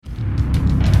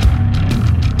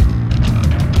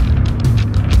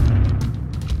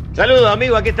Saludos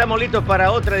amigos, aquí estamos listos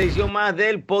para otra edición más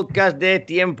del podcast de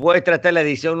Tiempo Extra. Esta es la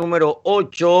edición número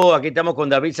 8. Aquí estamos con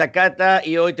David Zacata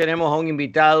y hoy tenemos a un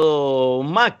invitado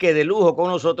más que de lujo con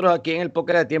nosotros aquí en el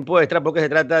podcast de Tiempo Extra, porque se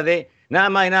trata de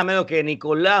nada más y nada menos que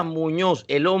Nicolás Muñoz,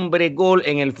 el hombre gol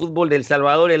en el fútbol del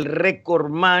Salvador, el récord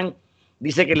man.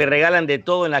 Dice que le regalan de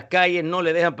todo en las calles, no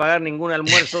le dejan pagar ningún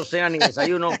almuerzo, cena ni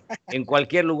desayuno en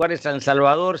cualquier lugar de San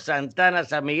Salvador, Santana,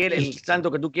 San Miguel, el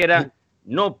santo que tú quieras.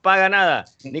 No paga nada.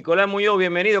 Nicolás Muñoz,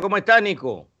 bienvenido. ¿Cómo estás,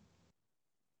 Nico?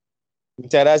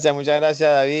 Muchas gracias,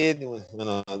 David.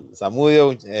 Bueno,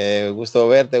 Samudio, gusto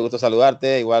verte, gusto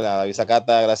saludarte. Igual a David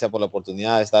Zacata, gracias por la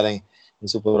oportunidad de estar en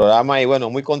su programa. Y bueno,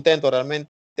 muy contento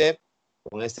realmente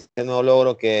con este nuevo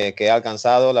logro que he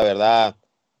alcanzado. La verdad,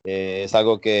 es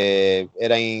algo que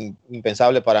era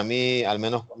impensable para mí, al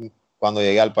menos cuando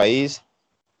llegué al país.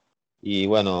 Y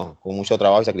bueno, con mucho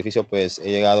trabajo y sacrificio, pues he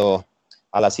llegado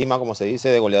a la cima, como se dice,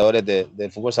 de goleadores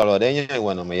del fútbol salvadoreño, y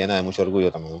bueno, me llena de mucho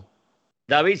orgullo también.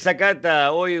 David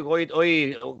Zacata, hoy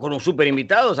con un súper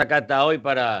invitado, Zacata, hoy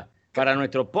para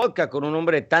nuestro podcast, con un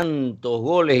hombre de tantos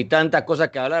goles y tantas cosas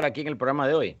que hablar aquí en el programa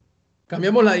de hoy.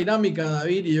 Cambiamos la dinámica,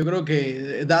 David, y yo creo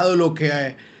que dado lo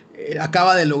que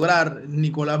acaba de lograr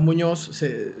Nicolás Muñoz,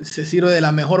 se sirve de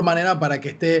la mejor manera para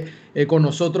que esté con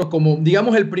nosotros como,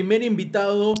 digamos, el primer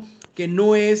invitado que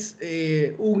no es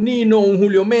un Nino, un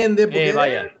Julio Méndez, porque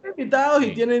vaya. invitados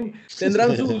y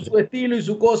tendrán su estilo y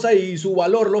su cosa y su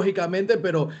valor, lógicamente,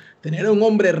 pero tener un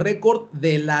hombre récord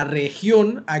de la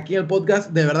región aquí en el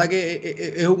podcast, de verdad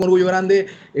que es un orgullo grande,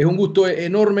 es un gusto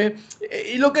enorme.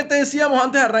 Y lo que te decíamos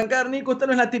antes de arrancar, Nico, esta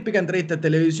no es la típica entrevista de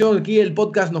televisión, aquí el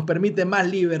podcast nos permite más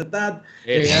libertad.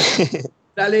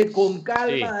 Dale con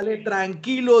calma, sí. Dale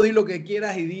tranquilo, di lo que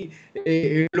quieras y di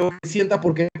lo que sientas,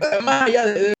 porque más allá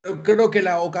creo que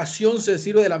la ocasión se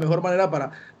sirve de la mejor manera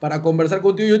para conversar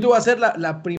contigo. Yo te voy a hacer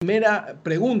la primera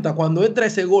pregunta. Cuando entra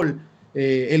ese gol,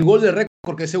 el gol del récord,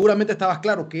 porque seguramente estabas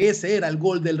claro que ese era el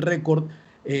gol del récord,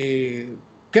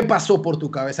 ¿qué pasó por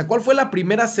tu cabeza? ¿Cuál fue la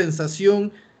primera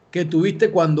sensación que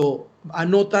tuviste cuando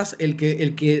anotas el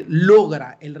que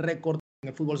logra el récord en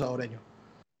el fútbol salvadoreño?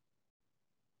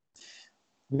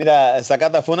 Mira,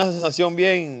 Zacata, fue una sensación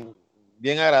bien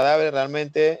agradable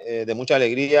realmente, de mucha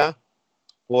alegría,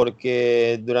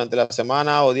 porque durante la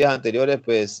semana o días anteriores,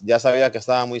 pues ya sabía que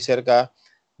estaba muy cerca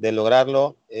de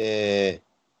lograrlo.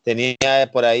 Tenía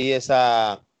por ahí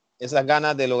esas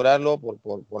ganas de lograrlo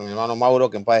por mi hermano Mauro,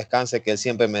 que en paz descanse, que él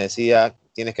siempre me decía,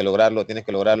 tienes que lograrlo,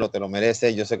 te lo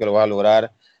mereces, yo sé que lo vas a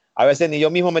lograr. A veces ni yo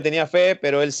mismo me tenía fe,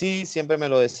 pero él sí, siempre me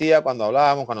lo decía cuando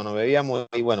hablábamos, cuando nos veíamos,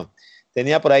 y bueno,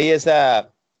 tenía por ahí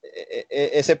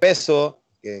ese peso,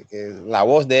 que la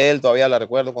voz de él todavía la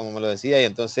recuerdo como me lo decía, y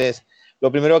entonces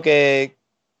lo primero que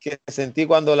sentí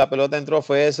cuando la pelota entró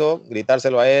fue eso,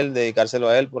 gritárselo a él, dedicárselo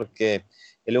a él, porque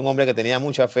él es un hombre que tenía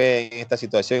mucha fe en esta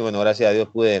situación, y bueno, gracias a Dios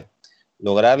pude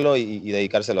lograrlo y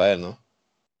dedicárselo a él, ¿no?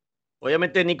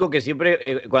 Obviamente, Nico, que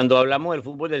siempre cuando hablamos del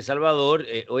fútbol del Salvador,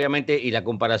 obviamente, y las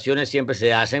comparaciones siempre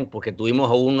se hacen, porque tuvimos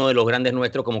a uno de los grandes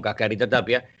nuestros como Cascarita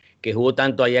Tapia, que jugó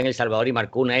tanto allá en El Salvador y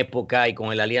marcó una época, y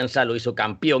con el Alianza lo hizo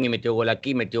campeón y metió gol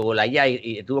aquí, metió gol allá,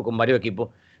 y estuvo con varios equipos,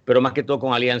 pero más que todo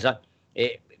con Alianza.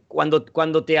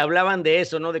 Cuando te hablaban de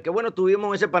eso, ¿no? De que, bueno,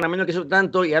 tuvimos ese panameño que hizo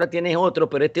tanto y ahora tienes otro,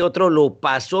 pero este otro lo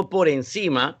pasó por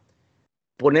encima.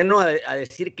 Ponernos a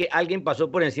decir que alguien pasó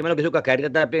por encima de lo que hizo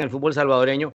Cascarita Tapia en el fútbol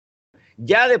salvadoreño,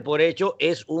 ya de por hecho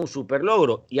es un super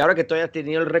logro. Y ahora que tú hayas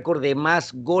tenido el récord de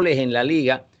más goles en la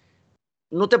liga,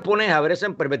 no te pones a ver eso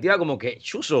en perspectiva como que,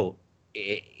 chuzo,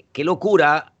 qué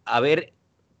locura haber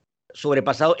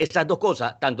sobrepasado estas dos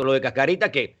cosas, tanto lo de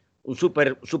Cascarita, que un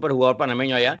super jugador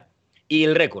panameño allá, y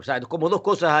el récord. O sea, como dos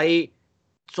cosas ahí,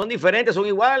 ¿son diferentes, son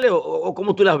iguales o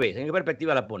cómo tú las ves? ¿En qué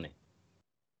perspectiva las pones?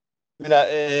 Mira,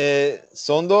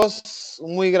 son dos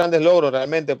muy grandes logros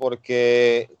realmente,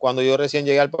 porque cuando yo recién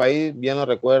llegué al país, bien lo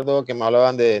recuerdo que me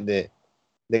hablaban del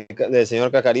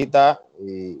señor Cacarita,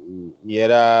 y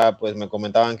era, pues me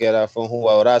comentaban que fue un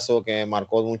jugadorazo que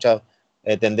marcó mucha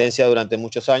tendencia durante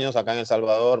muchos años acá en El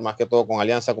Salvador, más que todo con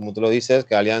Alianza, como tú lo dices,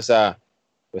 que Alianza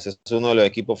pues es uno de los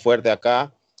equipos fuertes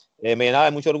acá. Me llenaba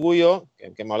de mucho orgullo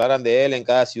que me hablaran de él en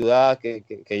cada ciudad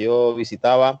que yo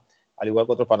visitaba, al igual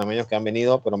que otros panameños que han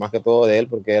venido, pero más que todo de él,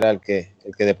 porque era el que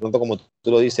de pronto, como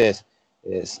tú lo dices,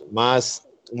 más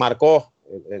marcó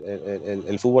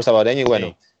el fútbol salvadoreño. Y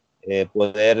bueno,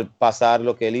 poder pasar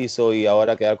lo que él hizo y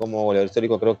ahora quedar como goleador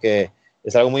histórico, creo que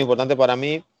es algo muy importante para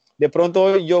mí. De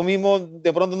pronto yo mismo,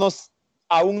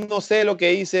 aún no sé lo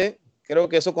que hice. Creo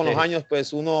que eso con los años,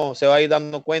 pues uno se va a ir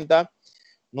dando cuenta.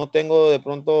 No tengo de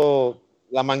pronto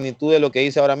la magnitud de lo que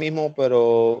hice ahora mismo,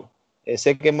 pero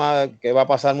sé que va a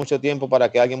pasar mucho tiempo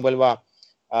para que alguien vuelva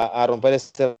a romper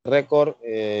este récord.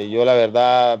 Yo la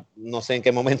verdad no sé en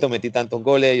qué momento metí tantos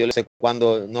goles, yo no sé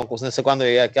cuándo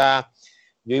llegué acá.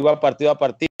 Yo iba partido a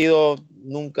partido,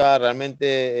 nunca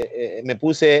realmente me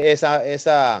puse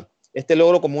este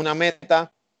logro como una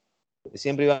meta.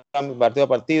 Siempre iba partido a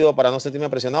partido para no sentirme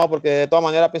presionado, porque de todas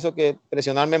maneras pienso que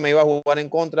presionarme me iba a jugar en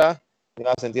contra, me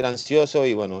iba a sentir ansioso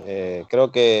y bueno,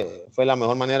 creo que fue la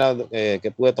mejor manera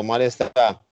que pude tomar este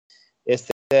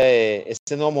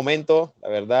nuevo momento, la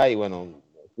verdad, y bueno,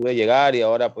 pude llegar y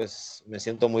ahora pues me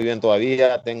siento muy bien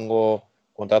todavía, tengo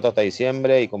contrato hasta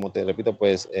diciembre y como te repito,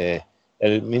 pues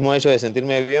el mismo hecho de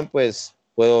sentirme bien, pues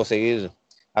puedo seguir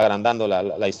agrandando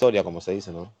la historia, como se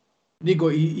dice, ¿no?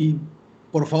 Nico, y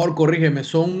por favor, corrígeme,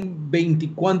 ¿son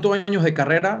 24 años de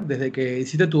carrera desde que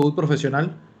hiciste tu debut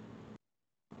profesional?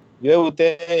 Yo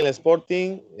debuté en el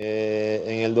Sporting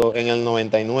en el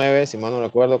 99, si mal no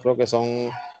recuerdo, creo que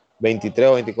son 23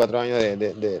 o 24 años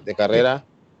de carrera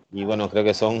y bueno, creo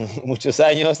que son muchos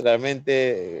años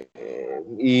realmente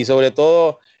y sobre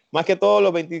todo, más que todo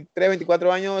los 23,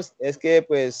 24 años es que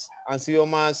pues han sido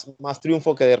más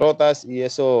triunfos que derrotas y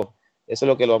eso es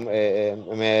lo que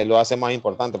me lo hace más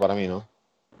importante para mí, ¿no?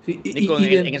 Sí, Nico,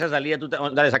 en esa salida tú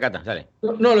dale, sacata, dale.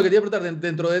 No, lo que te iba a preguntar,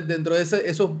 dentro de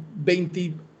esos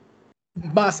 20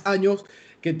 más años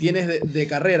que tienes de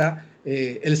carrera,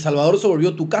 El Salvador se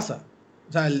volvió tu casa.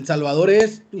 O sea, El Salvador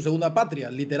es tu segunda patria,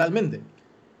 literalmente.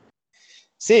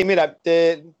 Sí, mira,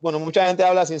 bueno, mucha gente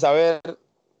habla sin saber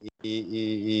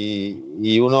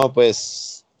y uno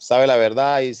pues sabe la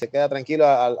verdad y se queda tranquilo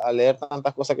al leer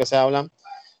tantas cosas que se hablan,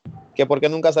 que por qué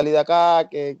nunca salí de acá,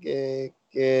 que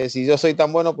si yo soy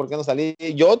tan bueno, ¿por qué no salí?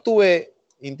 Yo tuve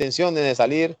intenciones de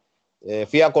salir,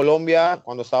 fui a Colombia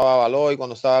cuando estaba Baloy,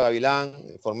 cuando estaba Gavilán,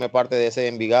 formé parte de ese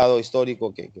Envigado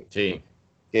histórico Sí.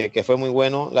 que fue muy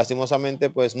bueno. Lastimosamente,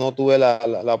 pues no tuve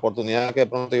la oportunidad que de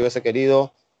pronto yo hubiese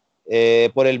querido.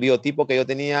 Por el biotipo que yo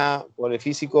tenía, por el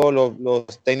físico, los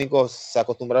técnicos se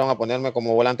acostumbraron a ponerme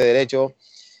como volante derecho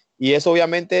y eso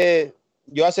obviamente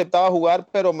yo aceptaba jugar,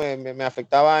 pero me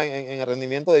afectaba en el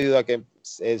rendimiento debido a que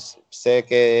sé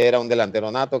que era un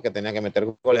delantero nato, que tenía que meter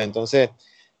goles. Entonces,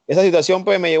 esa situación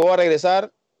pues me llevó a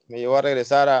regresar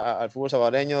al fútbol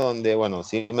salvadoreño, donde, bueno,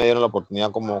 sí me dieron la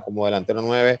oportunidad como delantero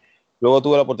 9. Luego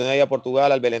tuve la oportunidad de ir a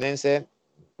Portugal, al Belenense.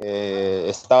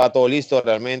 Estaba todo listo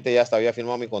realmente, ya hasta había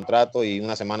firmado mi contrato y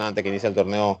una semana antes que inicie el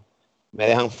torneo me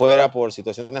dejan fuera por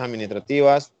situaciones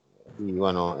administrativas y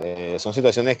bueno, son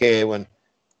situaciones que bueno,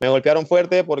 me golpearon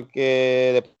fuerte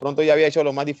porque de pronto ya había hecho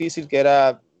lo más difícil, que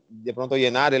era de pronto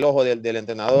llenar el ojo del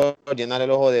entrenador, llenar el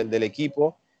ojo del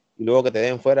equipo y luego que te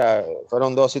den fuera.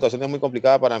 Fueron dos situaciones muy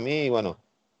complicadas para mí y bueno,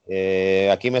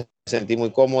 aquí me sentí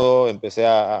muy cómodo, empecé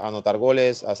a anotar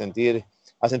goles, a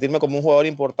sentirme como un jugador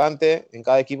importante en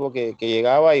cada equipo que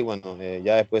llegaba y bueno,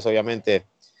 ya después obviamente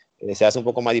se hace un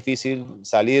poco más difícil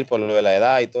salir por lo de la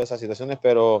edad y todas esas situaciones,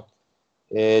 pero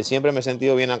siempre me he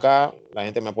sentido bien acá, la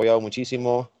gente me ha apoyado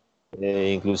muchísimo,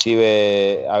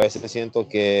 inclusive a veces siento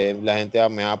que la gente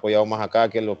me ha apoyado más acá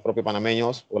que los propios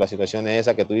panameños por las situaciones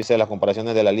esas que tú dices, las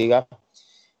comparaciones de la liga.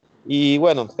 Y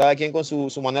bueno, cada quien con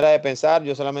su manera de pensar,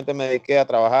 yo solamente me dediqué a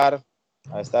trabajar,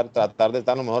 tratar de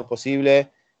estar lo mejor posible,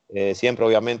 siempre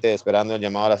obviamente esperando el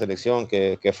llamado a la selección,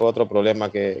 que fue otro problema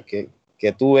que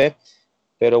tuve,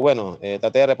 pero bueno,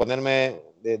 traté de reponerme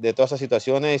de todas esas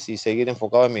situaciones y seguir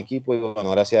enfocado en mi equipo y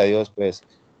bueno, gracias a Dios pues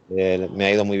me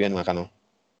ha ido muy bien acá, ¿no?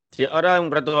 Sí, ahora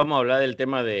un rato vamos a hablar del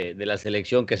tema de la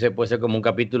selección, que se puede ser como un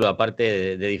capítulo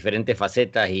aparte de diferentes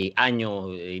facetas y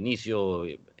años, inicio.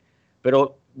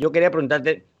 Pero yo quería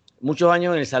preguntarte, muchos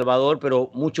años en El Salvador,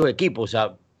 pero muchos equipos, o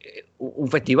sea,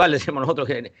 un festival, decimos nosotros,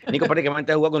 que Nico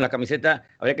prácticamente ha jugado con la camiseta,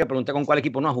 habría que preguntar con cuál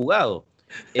equipo no ha jugado.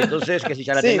 Entonces, que si Sí,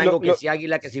 Chalatenango, que si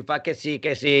Águila, que si FA, que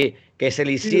es el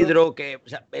Isidro, que o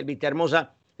sea, el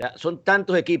Vistahermosa, o sea, son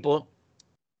tantos equipos.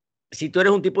 Si tú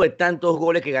eres un tipo de tantos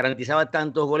goles que garantizaba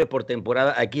tantos goles por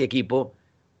temporada aquí equipo,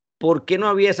 ¿por qué no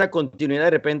había esa continuidad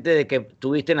de repente de que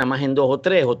tuviste nada más en dos o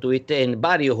tres, o tuviste en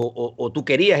varios, o tú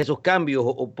querías esos cambios,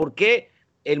 o por qué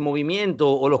el movimiento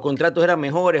o los contratos eran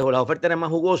mejores o las ofertas eran más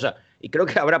jugosas? Y creo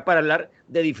que habrá para hablar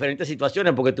de diferentes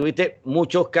situaciones, porque tuviste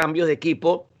muchos cambios de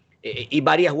equipo y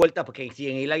varias vueltas, porque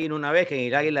si en el Águila una vez, que en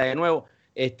el Águila de nuevo,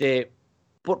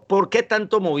 ¿por qué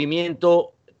tanto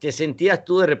movimiento? ¿Te sentías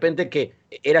tú de repente que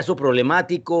era eso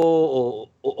problemático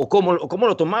o cómo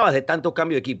lo tomabas de tanto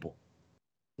cambio de equipo?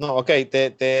 No, ok,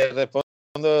 te respondo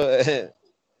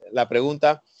la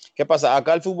pregunta. ¿Qué pasa?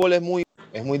 Acá el fútbol es muy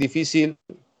difícil.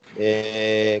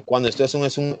 Cuando estás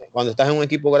en un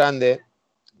equipo grande,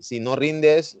 si no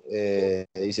rindes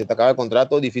y se te acaba el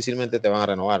contrato, difícilmente te van a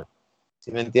renovar.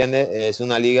 ¿Sí me entiendes? Es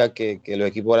una liga que los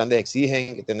equipos grandes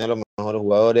exigen tener los mejores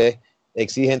jugadores,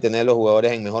 exigen tener los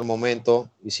jugadores en mejor momento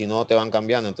y si no te van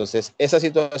cambiando. Entonces, esa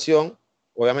situación,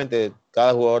 obviamente,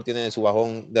 cada jugador tiene su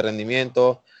bajón de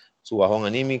rendimiento, su bajón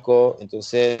anímico.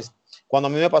 Entonces, cuando a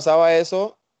mí me pasaba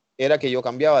eso, era que yo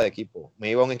cambiaba de equipo.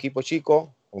 Me iba a un equipo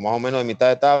chico, o más o menos de mitad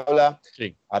de tabla,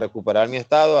 Sí. a recuperar mi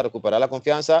estado, a recuperar la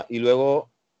confianza y luego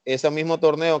ese mismo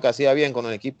torneo que hacía bien con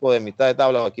el equipo de mitad de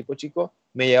tabla o equipo chico,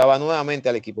 me llevaba nuevamente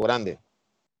al equipo grande.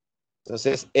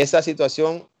 Entonces, esa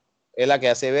situación es la que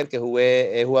hace ver que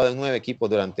he jugado en 9 equipos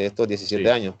durante estos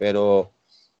 17 años, pero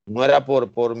no era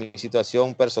por mi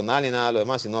situación personal ni nada de lo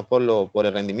demás, sino por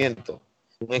el rendimiento.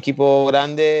 Un equipo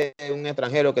grande, un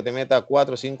extranjero que te meta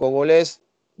 4 o 5 goles,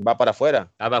 va para afuera.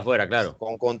 Va para afuera, claro.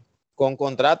 Con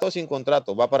contrato o sin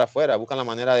contrato, va para afuera. Buscan la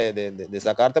manera de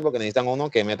sacarte porque necesitan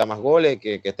uno que meta más goles,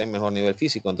 que esté en mejor nivel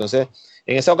físico. Entonces,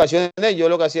 en esa ocasión, yo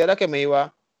lo que hacía era que me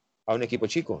iba a un equipo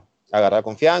chico, a agarrar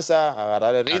confianza, a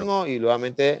agarrar el ritmo y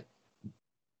nuevamente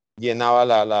llenaba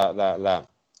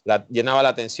llenaba la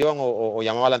atención o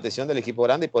llamaba la atención del equipo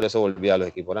grande y por eso volvía a los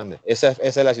equipos grandes. Esa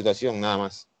es la situación, nada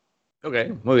más. Ok,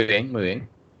 muy bien, muy bien.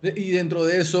 Y dentro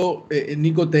de eso,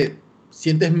 Nico, ¿te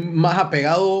sientes más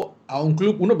apegado a un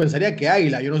club? Uno pensaría que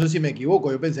Águila, yo no sé si me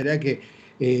equivoco, yo pensaría que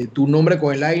tu nombre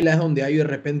con el Águila es donde hay de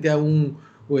repente un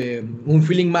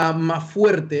feeling más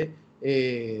fuerte,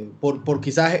 por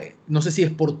quizás, no sé si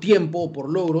es por tiempo o por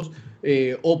logros,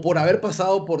 o por haber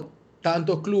pasado por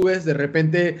tantos clubes, de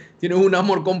repente tienes un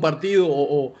amor compartido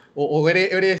o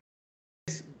eres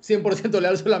 100%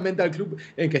 leal solamente al club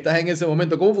en que estás en ese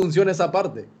momento. ¿Cómo funciona esa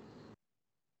parte?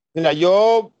 Mira,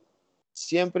 yo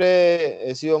siempre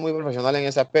he sido muy profesional en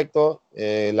ese aspecto.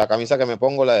 La camisa que me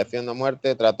pongo la defiendo a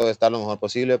muerte, trato de estar lo mejor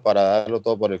posible para darlo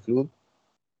todo por el club.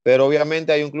 Pero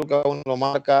obviamente hay un club que a uno lo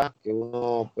marca, que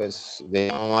uno pues le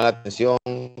llama la atención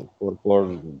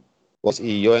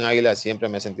y yo en Águila siempre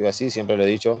me he sentido así, siempre lo he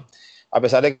dicho. A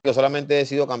pesar de que solamente he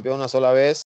sido campeón una sola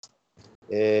vez,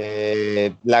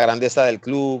 la grandeza del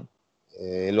club,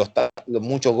 los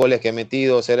muchos goles que he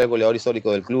metido, ser el goleador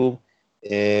histórico del club.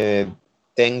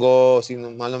 Tengo, si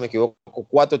mal no me equivoco,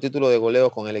 4 títulos de goleo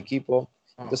con el equipo.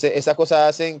 Entonces, esas cosas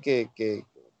hacen que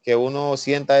uno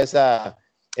sienta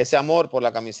ese amor por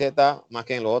la camiseta más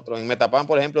que en lo otro. En Metapán,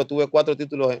 por ejemplo, tuve 4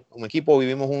 títulos en equipo,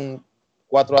 vivimos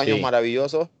 4 años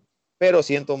maravillosos, pero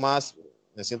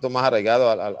me siento más arraigado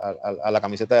a la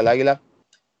camiseta del Águila.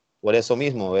 Por eso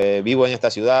mismo, vivo en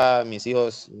esta ciudad, mis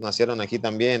hijos nacieron aquí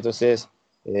también, entonces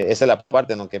esa es la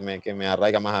parte, ¿no?, que me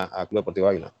arraiga más a Club Deportivo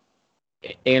Águila.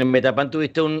 En el Metapan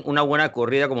tuviste una buena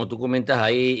corrida, como tú comentas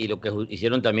ahí, y lo que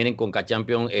hicieron también en Conca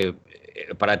Champions,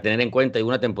 para tener en cuenta, y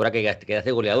una temporada que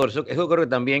quedaste goleador. Eso creo que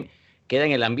también queda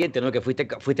en el ambiente, ¿no? Que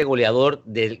fuiste goleador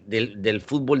del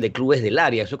fútbol de clubes del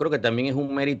área. Eso creo que también es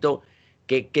un mérito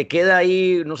que queda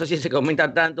ahí, no sé si se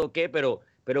comenta tanto o qué, pero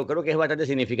creo que es bastante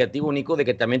significativo, Nico, de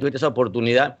que también tuviste esa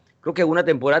oportunidad. Creo que una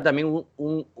temporada también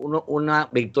una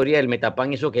victoria del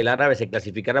Metapan hizo que el árabe se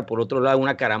clasificara por otro lado,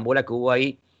 una carambola que hubo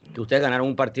ahí, que ustedes ganaron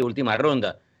un partido de última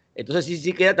ronda. Entonces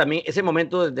sí queda también ese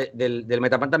momento del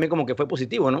Metapan también como que fue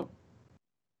positivo, ¿no?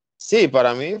 Sí,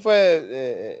 para mí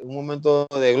fue un momento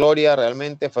de gloria,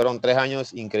 realmente fueron 3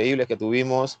 años increíbles que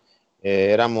tuvimos.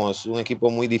 Éramos un equipo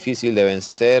muy difícil de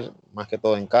vencer, más que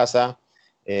todo en casa.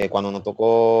 Cuando nos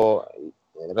tocó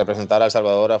representar a El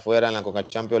Salvador afuera en la Conca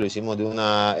Champions, lo hicimos de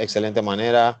una excelente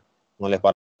manera. Nos les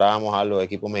parábamos a los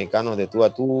equipos mexicanos de tú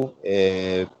a tú.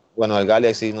 Bueno, el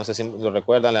Galaxy, no sé si lo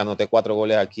recuerdan, le anoté 4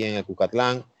 goles aquí en el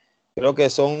Cucatlán. Creo que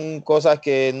son cosas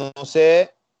que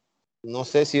no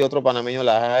sé si otro panameño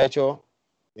las ha hecho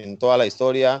en toda la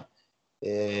historia.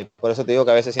 Por eso te digo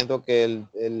que a veces siento que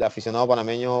el aficionado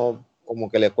panameño como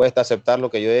que le cuesta aceptar lo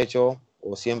que yo he hecho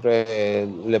o siempre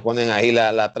le ponen ahí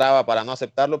la traba para no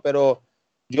aceptarlo, pero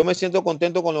yo me siento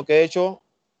contento con lo que he hecho.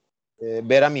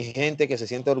 Ver a mi gente que se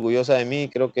siente orgullosa de mí,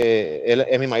 creo que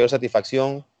es mi mayor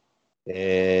satisfacción.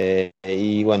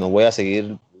 Y bueno, voy a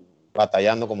seguir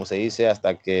batallando, como se dice,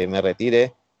 hasta que me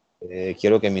retire.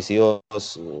 Quiero que mis hijos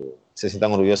se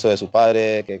sientan orgullosos de su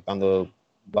padre, que cuando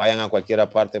vayan a cualquier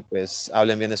parte, pues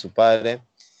hablen bien de su padre.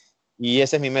 Y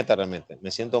esa es mi meta realmente. Me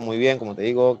siento muy bien, como te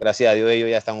digo, gracias a Dios ellos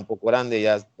ya están un poco grandes,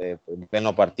 ya ven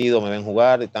los partidos, me ven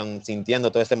jugar, están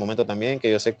sintiendo todo este momento también,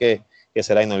 que yo sé que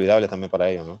será inolvidable también para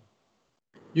ellos, ¿no?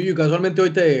 Yuyu, casualmente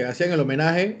hoy te hacían el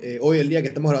homenaje, hoy el día que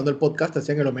estamos grabando el podcast, te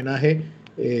hacían el homenaje,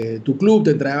 tu club,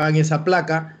 te entregaban esa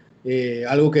placa,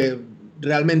 algo que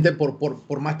realmente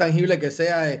por más tangible que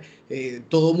sea,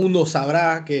 todo el mundo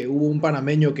sabrá que hubo un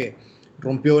panameño que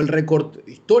rompió el récord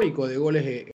histórico de goles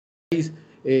en el país.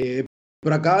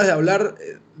 pero acabas de hablar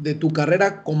de tu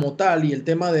carrera como tal y el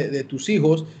tema de tus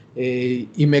hijos,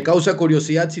 y me causa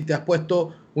curiosidad si te has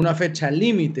puesto una fecha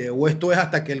límite o esto es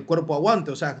hasta que el cuerpo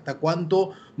aguante, o sea, hasta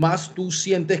cuánto más tú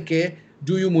sientes que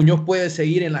Yuyu Muñoz puede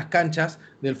seguir en las canchas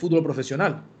del fútbol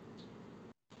profesional.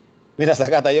 Mira,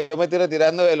 Zacata, yo me estoy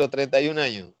retirando de los 31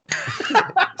 años.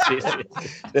 Sí,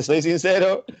 sí. Te soy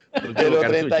sincero, de los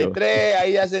 33,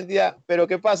 ahí ya sentía, pero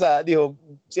 ¿qué pasa? Dijo,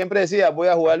 siempre decía, voy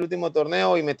a jugar el último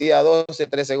torneo y metía 12,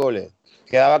 13 goles.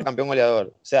 Quedaba campeón goleador.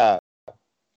 O sea,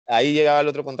 ahí llegaba el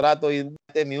otro contrato y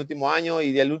mi último año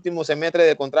y del último semestre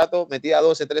del contrato metía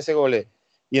 12, 13 goles.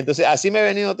 Y entonces así me he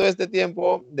venido todo este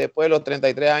tiempo. Después de los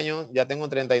 33 años, ya tengo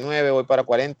 39, voy para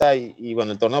 40 y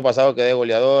bueno, el torneo pasado quedé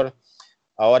goleador.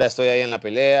 Ahora estoy ahí en la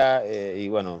pelea y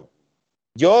bueno,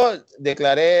 yo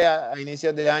declaré a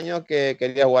inicios de año que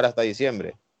quería jugar hasta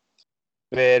diciembre,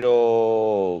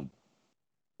 pero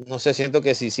no sé, siento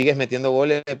que si sigues metiendo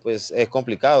goles, pues es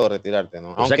complicado retirarte,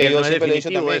 ¿no? O sea Aunque que yo no es siempre lo he dicho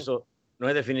definitivo también. eso, no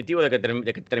es definitivo de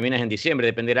que termines en diciembre,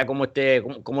 dependerá cómo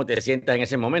te sientas en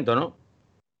ese momento, ¿no?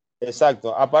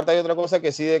 Exacto. Aparte hay otra cosa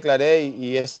que sí declaré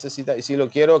y ese sí lo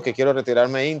quiero, que quiero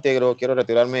retirarme íntegro, quiero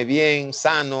retirarme bien,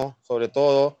 sano, sobre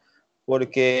todo,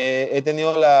 porque he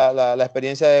tenido la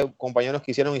experiencia de compañeros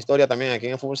que hicieron historia también aquí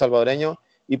en el fútbol salvadoreño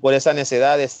y por esa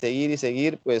necesidad de seguir y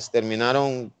seguir, pues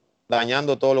terminaron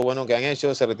dañando todo lo bueno que han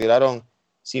hecho, se retiraron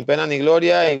sin pena ni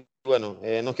gloria y bueno,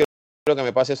 no quiero que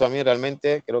me pase eso a mí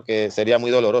realmente, creo que sería muy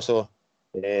doloroso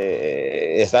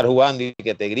estar jugando y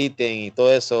que te griten y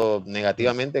todo eso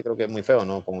negativamente, creo que es muy feo,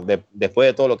 ¿no? Después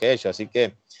de todo lo que he hecho. Así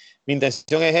que mi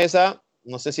intención es esa,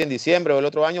 no sé si en diciembre o el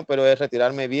otro año, pero es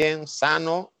retirarme bien,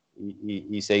 sano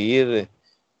y seguir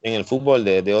en el fútbol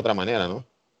de otra manera, ¿no?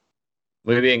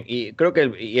 Muy bien, y creo que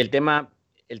el tema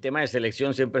de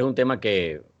selección siempre es un tema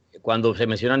que cuando se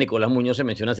menciona a Nicolás Muñoz se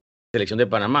menciona selección de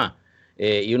Panamá.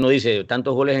 Y uno dice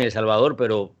tantos goles en El Salvador,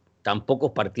 pero tan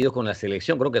pocos partidos con la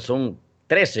selección, creo que son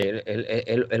 13,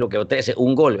 es lo que 13,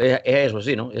 un gol, es eso,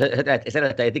 sí, ¿no? Esa es la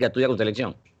estadística tuya con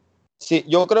selección. Sí,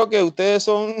 yo creo que ustedes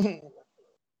son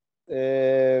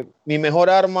mi mejor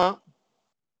arma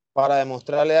para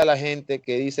demostrarle a la gente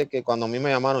que dice que cuando a mí me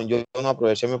llamaron yo no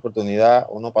aproveché mi oportunidad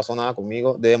o no pasó nada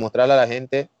conmigo, de demostrarle a la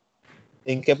gente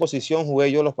en qué posición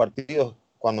jugué yo los partidos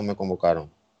cuando me convocaron.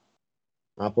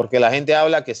 Porque la gente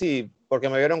habla que sí, porque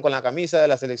me vieron con la camisa de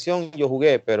la selección, yo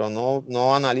jugué, pero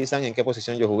no analizan en qué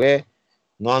posición yo jugué,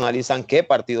 no analizan qué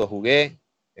partido jugué.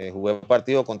 Jugué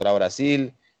partido contra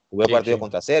Brasil, jugué Sí, partido sí.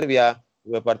 contra Serbia,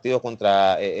 jugué partido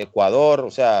contra Ecuador,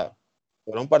 o sea,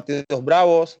 fueron partidos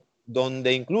bravos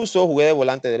donde incluso jugué de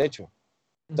volante derecho.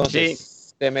 Sí,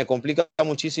 Entonces, se me complica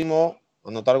muchísimo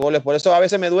anotar goles, por eso a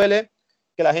veces me duele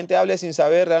que la gente hable sin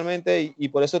saber realmente y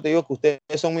por eso te digo que ustedes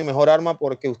son mi mejor arma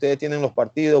porque ustedes tienen los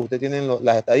partidos, ustedes tienen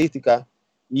las estadísticas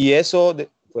y eso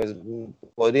pues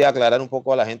podría aclarar un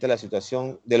poco a la gente la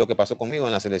situación de lo que pasó conmigo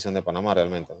en la selección de Panamá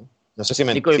realmente. No sé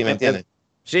Nico, si me entienden.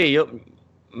 sí, yo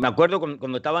me acuerdo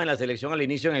cuando estaba en la selección al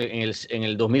inicio, en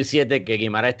el 2007, que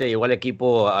Guimaraes llegó al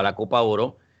equipo a la Copa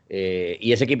Oro,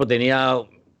 y ese equipo tenía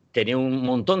un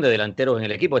montón de delanteros en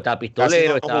el equipo. Estaba Casi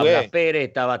Pistolero, no estaba Blas jugué. Pérez,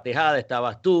 estaba Tejada,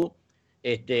 estabas tú,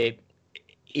 este,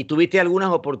 y tuviste algunas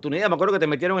oportunidades. Me acuerdo que te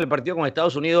metieron en el partido con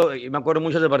Estados Unidos, y me acuerdo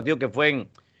mucho de ese partido que fue en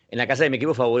la casa de mi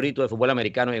equipo favorito de fútbol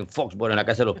americano, en Foxborough, en la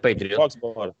casa de los Patriots.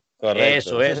 Foxborough, correcto.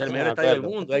 Eso es, el mejor Me estadio del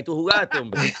acuerdo. mundo. Ahí tú jugaste,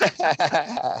 hombre.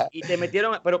 Y te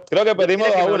metieron, pero Creo que perdimos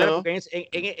quisiera 2 que a me 1, hablaras ¿no? porque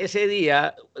en ese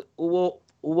día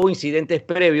hubo incidentes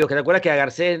previos, que te acuerdas que a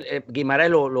Garcés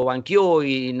Guimaraes lo banqueó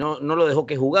y no lo dejó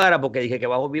que jugara porque dije que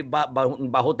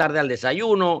bajó tarde al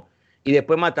desayuno y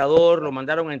después Matador lo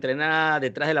mandaron a entrenar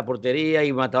detrás de la portería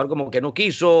y Matador como que no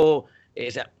quiso. O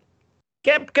sea,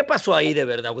 ¿qué pasó ahí de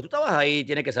verdad? Porque tú estabas ahí,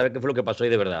 tienes que saber qué fue lo que pasó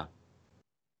ahí de verdad.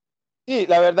 Sí,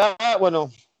 la verdad,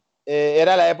 bueno,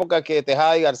 era la época que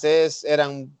Tejada y Garcés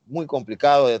eran muy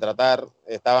complicados de tratar,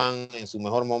 estaban en su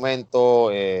mejor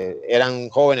momento, eran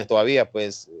jóvenes todavía,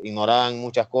 pues ignoraban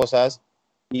muchas cosas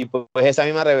y pues esa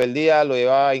misma rebeldía lo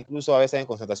llevaba incluso a veces en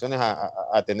concentraciones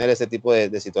a tener ese tipo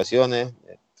de situaciones,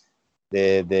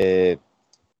 de, de,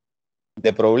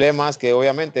 de problemas que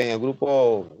obviamente en el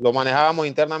grupo lo manejábamos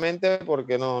internamente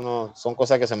porque no son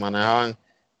cosas que se manejaban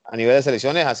a nivel de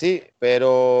selecciones así,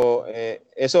 pero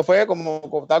eso fue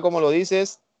tal como lo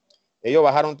dices, ellos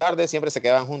bajaron tarde, siempre se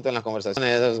quedaban juntos en las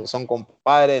conversaciones, son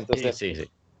compadres, Sí, entonces sí, sí.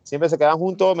 siempre se quedaban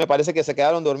juntos, me parece que se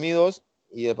quedaron dormidos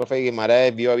y el profe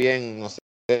Guimaraes vio bien, no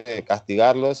sé,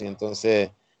 castigarlos y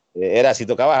entonces era si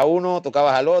tocabas a uno,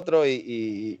 tocabas al otro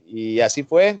y así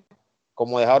fue,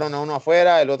 como dejaron a uno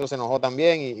afuera, el otro se enojó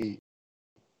también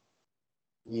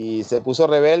y se puso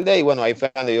rebelde y bueno, ahí fue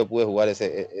donde yo pude jugar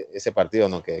ese partido,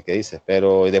 ¿no? que dices,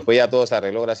 pero después ya todo se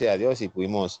arregló, gracias a Dios, y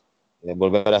pudimos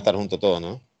volver a estar juntos todos,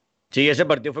 ¿no? Sí, ese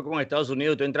partido fue con Estados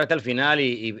Unidos, tú entraste al final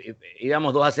y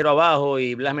íbamos 2-0 abajo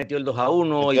y Blas metió el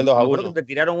 2-1 Metió y el 2 me a acuerdo 1. que te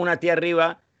tiraron una tía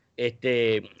arriba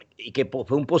y que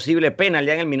fue un posible penal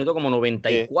ya en el minuto como Sí.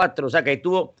 94, o sea que ahí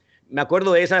estuvo, me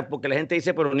acuerdo de esa porque la gente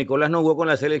dice, pero Nicolás no jugó con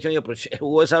la selección, y yo, pues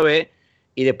jugó esa vez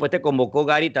y después te convocó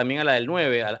Gary también a la del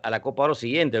 9, a la Copa Oro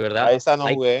siguiente, A ¿verdad? esa no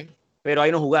Ahí, jugué. pero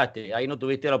ahí no jugaste, ahí no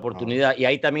tuviste la No. oportunidad. Y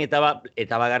ahí también estaba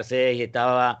Garcés, y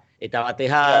estaba Mira,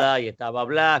 Tejada, y estaba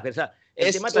Blas. O sea,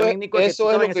 el tema eso es, también, Nico, es que tú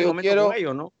eso es estabas lo en que ese yo momento con quiero.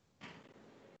 ellos, ¿no?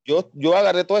 Yo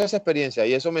agarré toda esa experiencia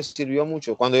y eso me sirvió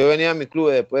mucho. Cuando yo venía a mi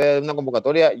club después de una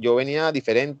convocatoria, yo venía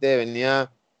diferente,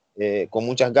 venía con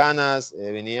muchas ganas,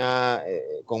 venía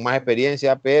con más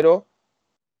experiencia, pero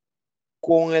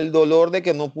con el dolor de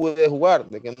que no pude jugar,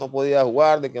 de que no podía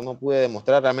jugar, de que no pude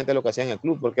demostrar realmente lo que hacía en el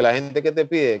club, porque la gente que te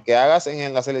pide que hagas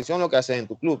en la selección lo que haces en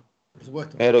tu club. Por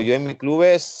supuesto. Pero yo en mis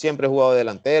clubes siempre he jugado de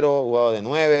delantero, he jugado de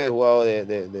 9, he jugado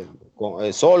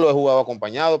solo, he jugado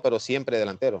acompañado, pero siempre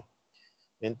delantero.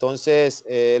 Entonces,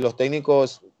 los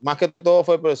técnicos, más que todo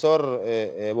fue el profesor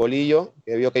Bolillo,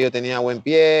 que vio que yo tenía buen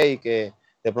pie y que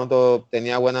de pronto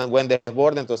tenía buen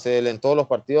desborde, entonces él en todos los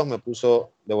partidos me puso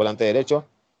de volante derecho.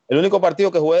 El único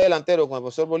partido que jugué delantero con el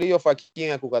profesor Bolillo fue aquí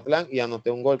en el Cucatlán y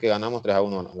anoté un gol que ganamos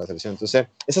 3-1 en la selección. Entonces,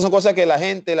 esas son cosas que la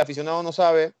gente, el aficionado no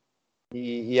sabe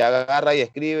y agarra y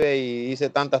escribe y dice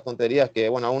tantas tonterías que,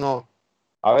 bueno, a uno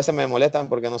a veces me molestan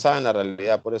porque no saben la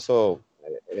realidad, por eso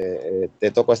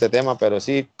te toco este tema, pero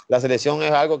sí, la selección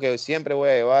es algo que siempre voy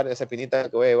a llevar, esa espinita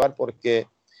que voy a llevar, porque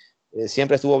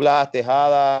siempre estuvo Blas,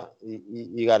 Tejada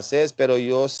y Garcés, pero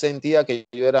yo sentía que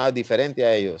yo era diferente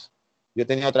a ellos. Yo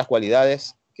tenía otras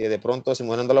cualidades que de pronto, si me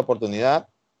hubieran dado la oportunidad,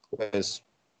 pues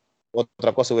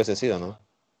otra cosa hubiese sido, ¿no?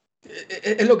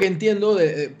 Es lo que entiendo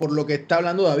por lo que está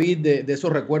hablando David de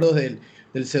esos recuerdos del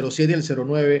 07 y el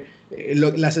 09.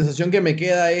 La sensación que me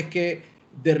queda es que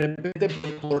de repente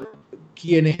por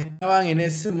quienes estaban en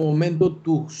ese momento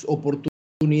tus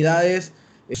oportunidades,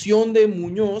 de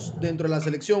Muñoz dentro de la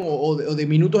selección o de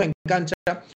minutos en cancha,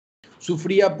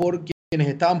 sufría por quienes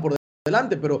estaban por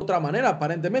delante, pero de otra manera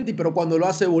aparentemente, pero cuando lo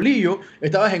hace Bolillo,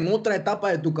 estabas en otra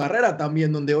etapa de tu carrera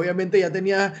también, donde obviamente ya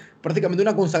tenías prácticamente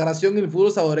una consagración en el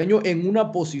fútbol salvadoreño en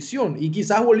una posición, y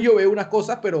quizás Bolillo ve unas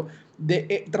cosas, pero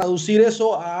de traducir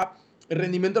eso a el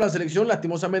rendimiento de la selección,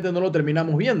 lastimosamente no lo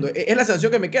terminamos viendo. Es la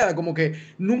sensación que me queda, como que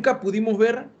nunca pudimos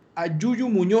ver a Yuyu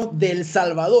Muñoz del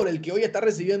Salvador, el que hoy está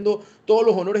recibiendo todos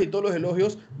los honores y todos los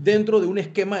elogios dentro de un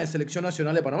esquema de selección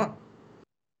nacional de Panamá.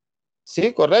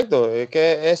 Sí, correcto, es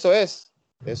que eso es,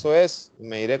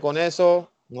 me iré con eso,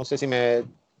 no sé si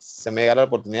se me dará la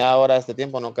oportunidad ahora este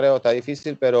tiempo, no creo, está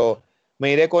difícil, pero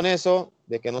me iré con eso,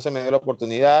 de que no se me dio la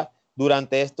oportunidad.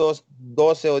 Durante estos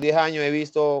 12 o 10 años he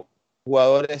visto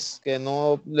jugadores que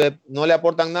no le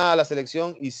aportan nada a la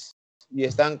selección y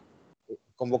están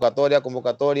convocatoria,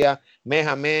 mes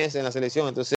a mes en la selección,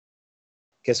 entonces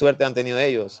qué suerte han tenido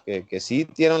ellos, que sí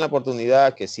tienen la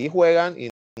oportunidad, que sí juegan y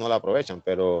no la aprovechan,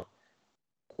 pero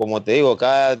como te digo,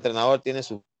 cada entrenador tiene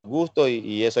su gusto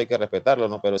y eso hay que respetarlo,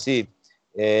 ¿no? Pero sí,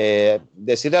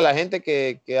 decirle a la gente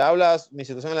que hablas mi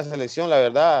situación en la selección, la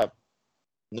verdad,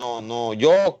 no,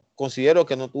 yo considero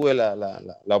que no tuve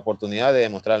la oportunidad de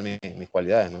demostrar mis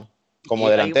cualidades, ¿no? Como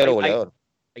Y delantero, goleador.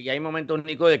 hay momentos,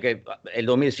 Nico, de que el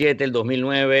 2007, el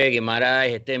 2009,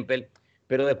 Guimaraes, Stempel,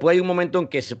 pero después hay un momento en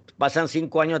que se pasan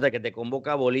 5 años hasta que te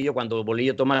convoca Bolillo, cuando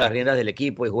Bolillo toma las riendas del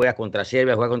equipo y juegas contra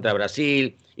Serbia, juegas contra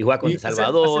Brasil y juegas Y contra hace la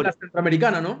Salvador.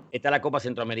 Centroamericana, ¿no? Está la Copa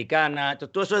Centroamericana.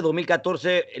 Entonces, todo eso es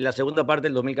 2014, en la segunda parte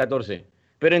del 2014.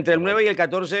 Pero entre el 9 y el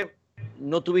 14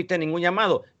 no tuviste ningún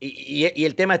llamado. Y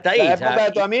el tema está ahí. La O sea, época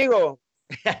de tu amigo,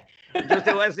 yo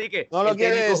te voy a decir que no lo el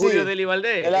quiere técnico Julio decir. Dely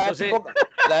Valdés. Entonces,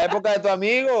 La época de tu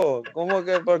amigo,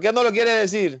 ¿por qué no lo quiere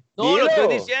decir? no, lo estoy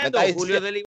Dilo. diciendo. Julio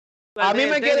Dely A mí Valdés,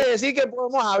 el me quiere técnico. decir que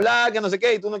podemos hablar, que no sé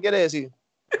qué, y tú no quieres decir.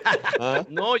 ¿Ah?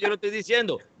 No, yo lo estoy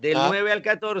diciendo. Del ¿Ah? 9 al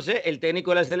 14, el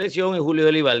técnico de la selección es Julio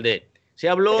Dely Valdés. Se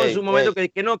habló en su momento Ey,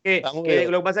 que no, estamos que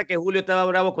bien. lo que pasa es que Julio estaba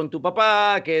bravo con tu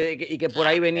papá, y que por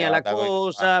ahí venía la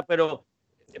cosa, pero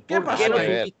 ¿Qué ¿por qué pasó Nada no que ahí?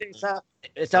 ver, tuviste esa nada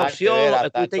que ver, opción?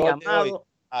 ¿Estuviste llamado?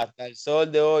 hasta el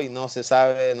sol de hoy no se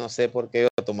sabe, no sé por qué ellos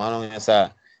tomaron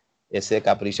ese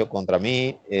capricho contra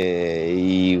mí,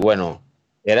 y bueno,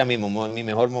 era mi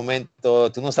mejor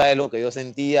momento. Tú no sabes lo que yo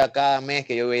sentía cada mes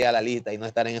que yo veía la lista y no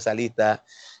estar en esa lista,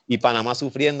 y Panamá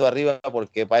sufriendo arriba,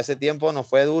 porque para ese tiempo nos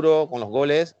fue duro con los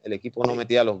goles, el equipo no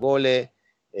metía los goles,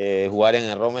 jugar en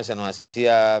el Rome se nos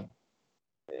hacía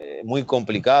muy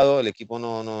complicado, el equipo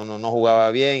no jugaba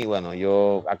bien, y bueno,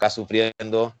 yo acá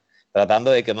sufriendo,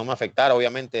 tratando de que no me afectara,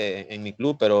 obviamente, en mi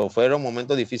club, pero fueron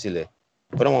momentos difíciles.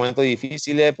 Fueron momentos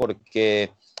difíciles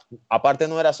porque, aparte,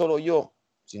 no era solo yo,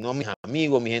 sino mis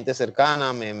amigos, mi gente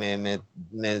cercana, me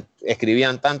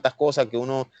escribían tantas cosas que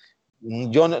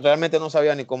yo realmente no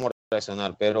sabía ni cómo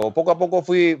reaccionar, pero poco a poco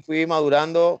fui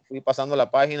madurando, fui pasando la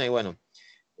página y bueno,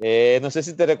 no sé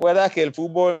si te recuerdas que el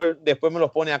fútbol después me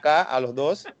los pone acá a los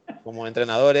dos como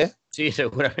entrenadores. Sí,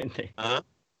 seguramente. Ajá.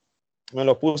 Me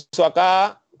los puso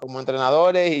acá como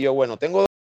entrenadores y yo, bueno, tengo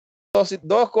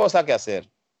dos cosas que hacer.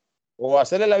 O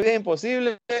hacerle la vida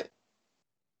imposible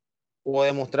o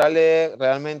demostrarle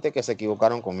realmente que se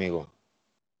equivocaron conmigo.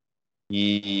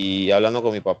 Y hablando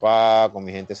con mi papá, con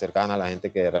mi gente cercana, la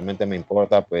gente que realmente me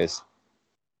importa, pues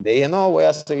le dije, no, voy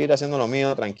a seguir haciendo lo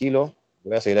mío, tranquilo.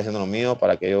 Voy a seguir haciendo lo mío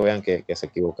para que ellos vean que se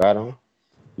equivocaron.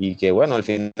 Y que bueno, al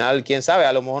final, quién sabe,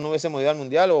 a lo mejor no hubiésemos ido al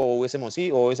Mundial o hubiésemos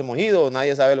ido,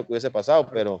 nadie sabe lo que hubiese pasado,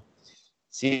 pero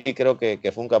sí creo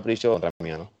que fue un capricho contra mí,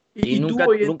 ¿no? Y nunca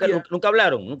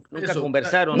hablaron, nunca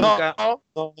conversaron, no, nunca.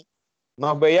 No.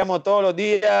 Nos veíamos todos los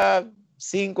días,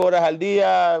 5 horas al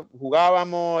día,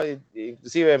 jugábamos,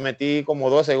 inclusive metí como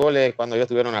 12 goles cuando ellos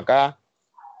estuvieron acá.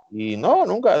 Y no,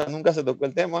 nunca se tocó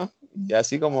el tema. Y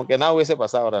así como que nada hubiese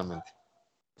pasado realmente.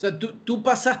 O sea, tú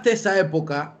pasaste esa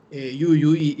época,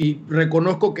 Yuyu, y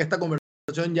reconozco que esta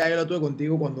conversación ya yo la tuve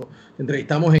contigo cuando te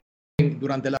entrevistamos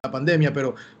durante la pandemia,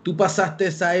 pero tú pasaste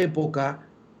esa época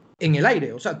en el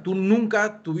aire. O sea, tú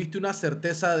nunca tuviste una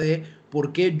certeza de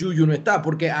por qué Yuyu no está.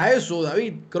 Porque a eso,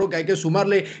 David, creo que hay que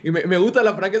sumarle, y me gusta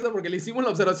la franqueza porque le hicimos la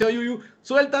observación a Yuyu,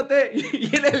 suéltate,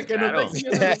 y él es el que claro. nos está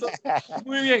diciendo nosotros.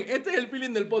 Muy bien, este es el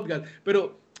feeling del podcast.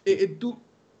 Pero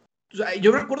o sea,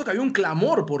 yo recuerdo que había un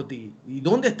clamor por ti. ¿Y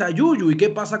dónde está Yuyu? ¿Y qué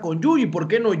pasa con Yuyu? ¿Y por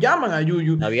qué no llaman a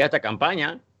Yuyu? Había esta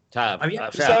campaña. O sea,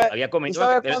 había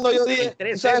comentado.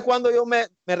 ¿Sabes cuándo yo me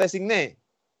resigné?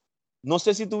 No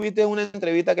sé si tuviste una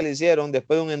entrevista que le hicieron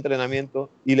después de un entrenamiento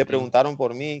y le preguntaron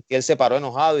por mí, que él se paró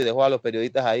enojado y dejó a los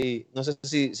periodistas ahí. No sé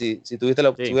si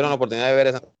tuvieron la oportunidad de ver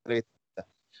esa entrevista.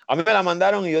 A mí me la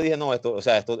mandaron y yo dije, no,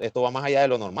 esto va más allá de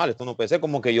lo normal. Esto no puede ser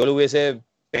como que yo le hubiese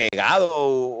pegado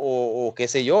o qué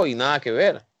sé yo, y nada que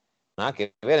ver.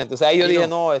 Entonces ahí yo dije,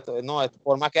 no, esto,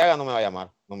 por más que haga no me va a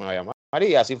llamar.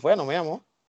 Y así fue, no me llamó.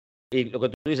 Y lo que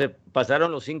tú dices,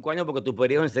 pasaron los 5 años porque tus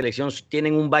periodos en selección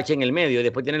tienen un bache en el medio y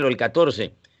después tienen el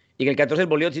 14. Y en el 14 el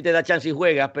Bolívar sí te da chance y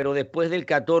juegas, pero después del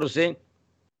 14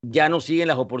 ya no siguen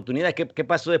las oportunidades. ¿Qué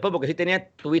pasó después? Porque sí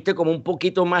tuviste como un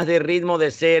poquito más de ritmo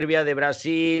de Serbia, de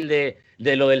Brasil,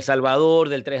 de lo del Salvador,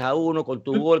 del 3-1, con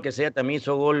tu gol, que sea, también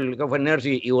hizo gol, que fue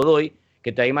Nercy y Godoy,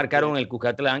 que te ahí marcaron el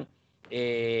Cuscatlán.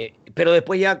 Pero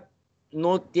después ya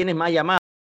no tienes más llamados.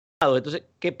 Entonces,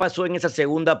 ¿qué pasó en esa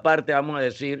segunda parte, vamos a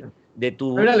decir, de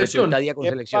tu estadía con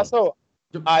selección? ¿Qué pasó?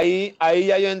 Ahí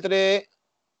ya yo entré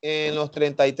en los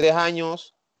 33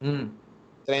 años,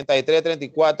 33,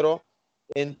 34.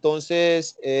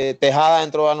 Entonces, Tejada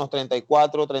entró a los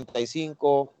 34,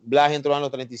 35, Blas entró a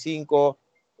los 35,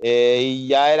 y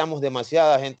ya éramos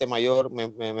demasiada gente mayor,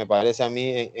 me parece a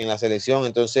mí, en la selección.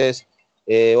 Entonces,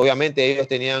 obviamente ellos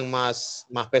tenían más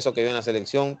peso que yo en la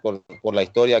selección por la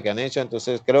historia que han hecho.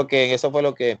 Entonces, creo que eso fue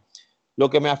lo que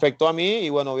me afectó a mí. Y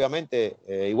bueno, obviamente,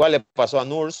 igual le pasó a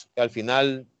Nurs, que al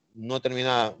final no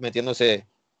termina metiéndose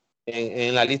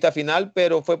en la lista final,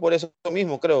 pero fue por eso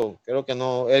mismo, creo que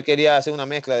no, él quería hacer una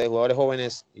mezcla de jugadores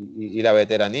jóvenes y la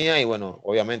veteranía, y bueno,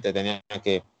 obviamente tenía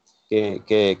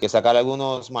que sacar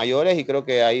algunos mayores, y creo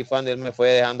que ahí fue donde él me fue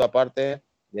dejando aparte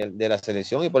de la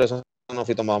selección, y por eso no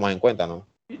fui tomado más en cuenta, ¿no?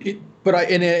 Pero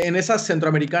en esa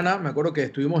centroamericana, me acuerdo que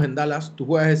estuvimos en Dallas, tú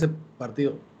juegas ese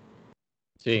partido.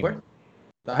 Sí. ¿Fue?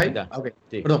 ¿Estás ahí? Okay.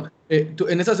 Sí. Perdón.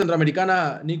 En esa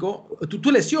centroamericana, Nico,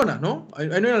 tú lesionas, ¿no? ¿Hay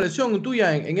una lesión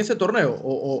tuya en ese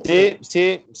torneo?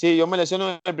 Sí, yo me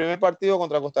lesiono en el primer partido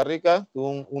contra Costa Rica,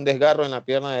 tuve un desgarro en la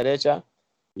pierna derecha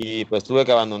y pues tuve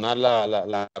que abandonar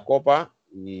la copa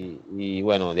y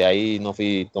bueno, de ahí no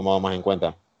fui tomado más en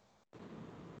cuenta.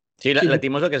 Sí,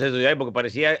 lastimoso que se estudió ahí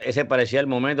porque ese parecía el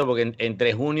momento, porque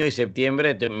entre junio y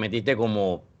septiembre te metiste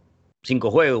como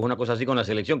 5 juegos, una cosa así con la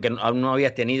selección, que no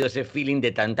habías tenido ese feeling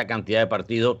de tanta cantidad de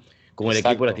partidos con el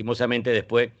equipo. Lastimosamente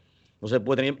después no se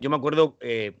puede tener. Yo me acuerdo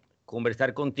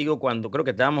conversar contigo cuando creo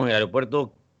que estábamos en el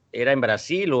aeropuerto, era en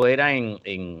Brasil o era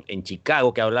en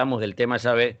Chicago, que hablamos del tema,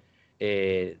 ¿sabes?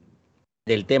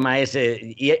 Del tema ese,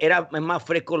 y era más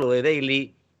fresco lo de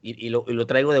Dely, y lo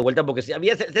traigo de vuelta, porque si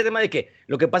había ese tema de que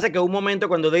lo que pasa es que en un momento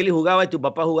cuando Dely jugaba y tu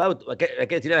papá jugaba, hay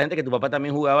que decirle a la gente que tu papá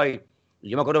también jugaba, y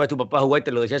yo me acuerdo que tu papá jugaba y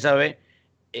te lo decía esa vez,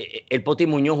 el Poti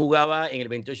Muñoz jugaba en el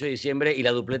 28 de diciembre y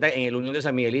la dupleta en el Unión de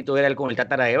San Miguelito era él con el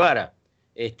Tátara Guevara,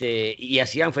 y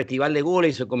hacían festival de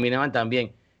goles y se combinaban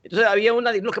también. Entonces había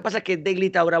lo que pasa es que Dely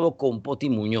está bravo con Poti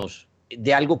Muñoz,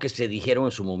 de algo que se dijeron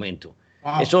en su momento.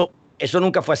 Wow. ¿Eso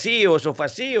nunca fue así, o eso fue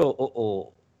así,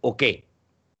 o qué?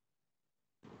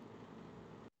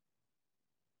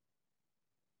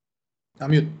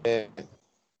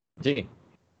 Sí.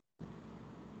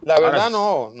 La Ahora verdad, sí.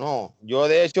 no. Yo,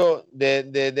 de hecho,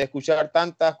 de escuchar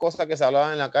tantas cosas que se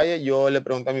hablaban en la calle, yo le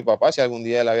pregunté a mi papá si algún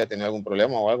día él había tenido algún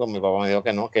problema o algo. Mi papá me dijo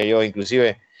que no, que ellos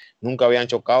inclusive nunca habían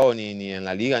chocado ni en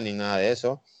la liga ni nada de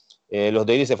eso. Los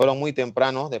Dely se fueron muy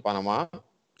temprano de Panamá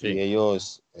y Sí.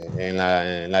 ellos en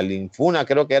la Linfuna,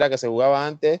 creo que era que se jugaba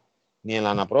antes, ni en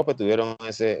la Anaprope tuvieron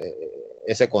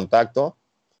ese contacto.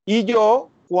 Y yo,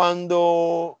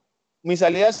 cuando mi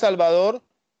salida a El Salvador,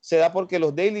 se da porque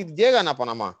los Dely llegan a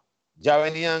Panamá. Ya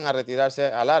venían a retirarse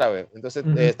al árabe. Entonces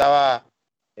estaba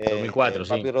 2004, sí.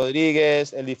 Papi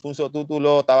Rodríguez, el difunto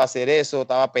Tútulo, estaba Cerezo,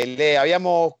 estaba Pelé.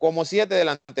 Habíamos como 7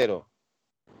 delanteros.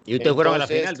 Y ustedes fueron a la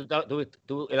Entonces,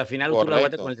 final. En la final tú la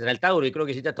jugaste con correcto. el Tauro y creo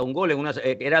que hiciste hasta un gol.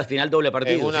 Era al final doble En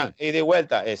partido, una sí. ida y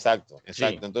vuelta, exacto. Sí.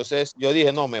 Entonces yo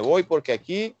dije, no, me voy porque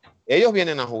aquí ellos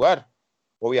vienen a jugar.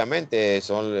 Obviamente,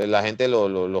 la gente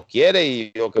los quiere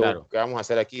y yo, Claro. ¿qué vamos a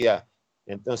hacer aquí?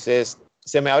 Entonces,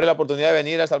 se me abre la oportunidad de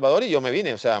venir a El Salvador y yo me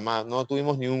vine. O sea, no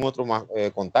tuvimos ningún otro más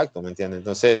contacto, ¿me entiendes?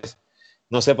 Entonces,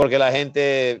 no sé por qué la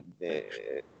gente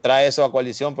trae eso a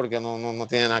coalición porque no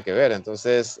tiene nada que ver.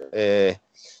 Entonces,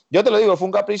 yo te lo digo, fue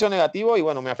un capricho negativo y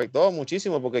bueno, me afectó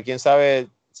muchísimo porque quién sabe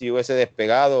si hubiese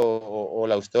despegado o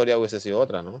la historia hubiese sido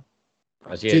otra, ¿no?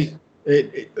 Así Sí,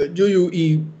 es. Yuyu,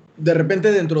 y de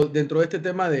repente dentro de este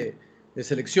tema de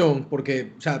selección,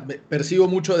 porque o sea, percibo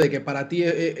mucho de que para ti,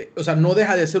 o sea, no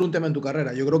deja de ser un tema en tu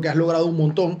carrera. Yo creo que has logrado un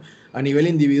montón a nivel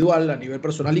individual, a nivel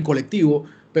personal y colectivo,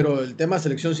 pero el tema de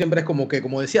selección siempre es como que,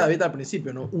 como decía David al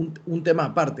principio, ¿no? Un tema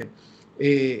aparte.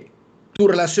 Tu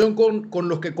relación con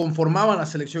los que conformaban la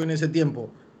selección en ese tiempo,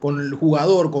 con el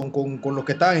jugador, con los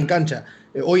que estaban en cancha,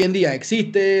 hoy en día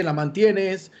existe, la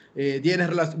mantienes, tienes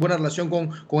buena relación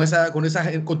con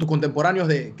tus contemporáneos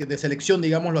de selección,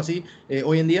 digámoslo así,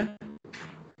 hoy en día.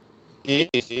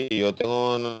 Sí, yo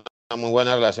tengo una muy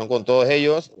buena relación con todos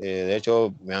ellos. De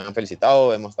hecho, me han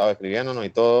felicitado, hemos estado escribiéndonos y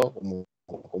todo,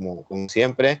 como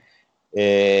siempre.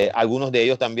 Algunos de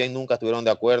ellos también nunca estuvieron de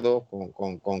acuerdo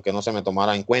con que no se me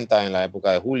tomara en cuenta en la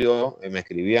época de Julio. Me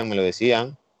escribían, me lo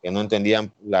decían, que no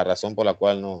entendían la razón por la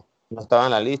cual no estaba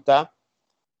en la lista.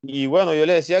 Y bueno, yo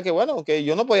le decía que bueno, que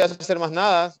yo no podía hacer más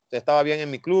nada, estaba bien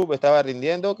en mi club, estaba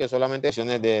rindiendo, que solamente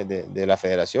acciones de la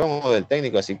federación o del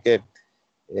técnico, así que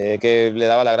le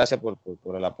daba la gracia por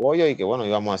el apoyo y que bueno,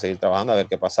 íbamos a seguir trabajando a ver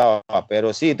qué pasaba.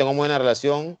 Pero sí, tengo buena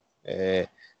relación.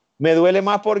 Me duele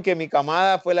más porque mi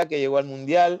camada fue la que llegó al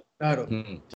Mundial. Claro.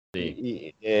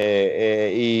 Sí.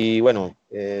 Y bueno,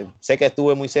 sé que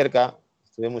estuve muy cerca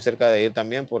de ir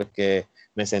también porque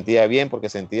me sentía bien, porque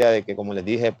sentía de que, como les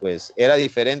dije, pues era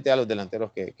diferente a los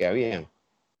delanteros que habían.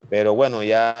 Pero bueno,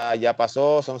 ya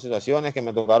pasó, son situaciones que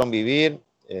me tocaron vivir.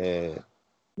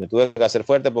 Me tuve que hacer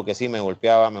fuerte porque sí, me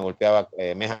golpeaba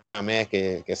mes a mes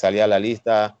que salía a la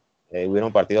lista.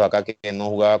 Hubieron partidos acá que no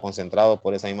jugaba concentrado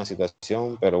por esa misma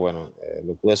situación, pero bueno,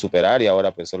 lo pude superar y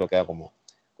ahora pues solo queda como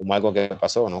algo que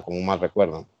pasó, ¿no? Como un mal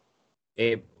recuerdo.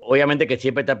 Obviamente que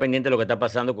siempre está pendiente de lo que está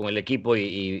pasando con el equipo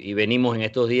y venimos en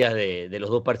estos días de los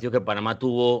dos partidos que Panamá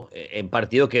tuvo, en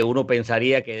partidos que uno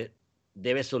pensaría que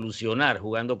debe solucionar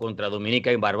jugando contra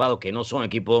Dominica y Barbados, que no son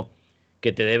equipos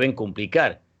que te deben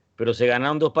complicar, pero se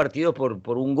ganaron dos partidos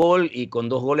por un gol y con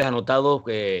dos goles anotados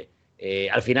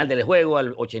al final del juego,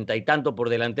 al 80 y tanto por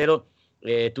delantero.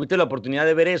 ¿Tuviste la oportunidad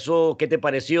de ver eso? ¿Qué te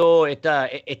pareció esta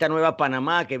nueva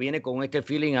Panamá que viene con este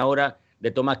feeling ahora de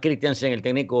Thomas Christiansen, el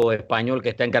técnico español que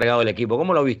está encargado del equipo?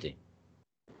 ¿Cómo lo viste?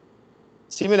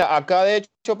 Sí, mira, acá de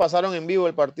hecho pasaron en vivo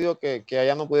el partido que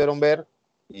allá no pudieron ver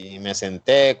y me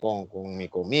senté con mi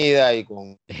comida y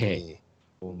con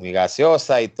mi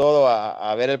gaseosa y todo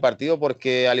a ver el partido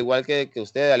porque al igual que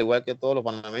ustedes, al igual que todos los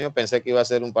panameños, pensé que iba a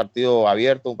ser un partido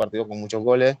abierto, un partido con muchos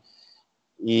goles.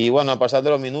 Y bueno, a pasar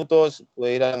de los minutos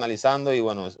pude ir analizando y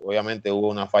bueno, obviamente hubo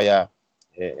una falla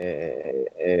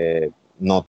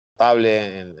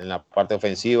notable en la parte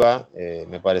ofensiva.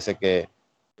 Me parece que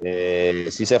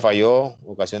sí se falló,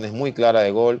 ocasiones muy claras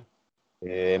de gol.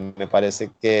 Me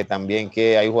parece que también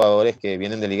que hay jugadores que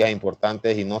vienen de ligas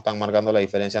importantes y no están marcando la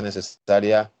diferencia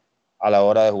necesaria a la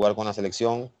hora de jugar con la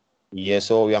selección y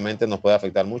eso obviamente nos puede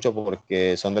afectar mucho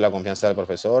porque son de la confianza del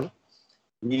profesor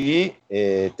y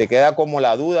te queda como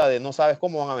la duda de no sabes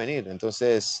cómo van a venir.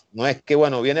 Entonces, no es que,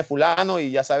 bueno, viene fulano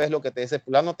y ya sabes lo que te dice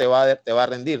fulano, te va a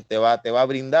rendir, te va a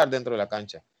brindar dentro de la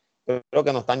cancha. Creo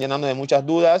que nos están llenando de muchas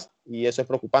dudas y eso es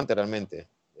preocupante realmente.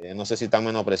 No sé si están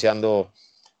menospreciando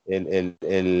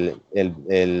la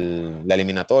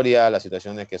eliminatoria, las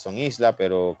situaciones que son isla,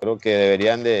 pero creo que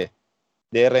deberían de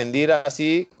rendir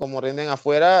así como rinden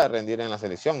afuera, rendir en la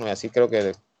selección, ¿no? Y así creo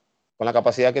que con la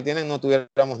capacidad que tienen no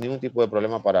tuviéramos ningún tipo de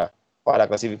problema para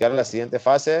clasificar en la siguiente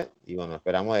fase, y bueno,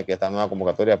 esperamos de que esta nueva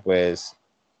convocatoria pues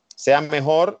sea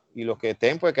mejor, y los que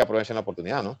estén pues que aprovechen la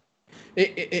oportunidad, ¿no?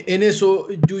 En eso,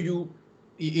 Yuyu,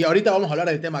 y ahorita vamos a hablar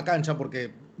del tema cancha,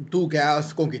 porque tú que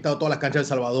has conquistado todas las canchas de El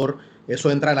Salvador, eso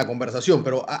entra en la conversación,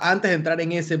 pero antes de entrar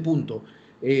en ese punto,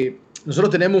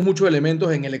 nosotros tenemos muchos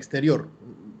elementos en el exterior.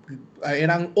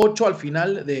 Eran 8 al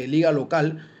final de liga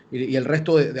local y el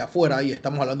resto de afuera, y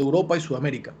estamos hablando de Europa y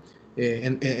Sudamérica,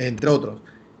 entre otros,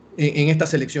 en esta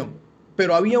selección.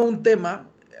 Pero había un tema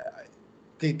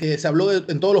que se habló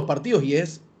en todos los partidos, y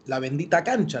es la bendita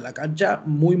cancha. La cancha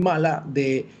muy mala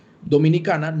de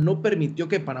Dominicana no permitió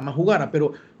que Panamá jugara.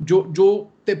 Pero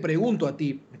yo te pregunto a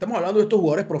ti, estamos hablando de estos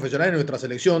jugadores profesionales de nuestra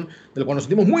selección, del cual nos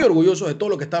sentimos muy orgullosos de todo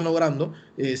lo que están logrando.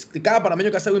 Cada panameño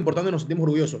que hace algo importante nos sentimos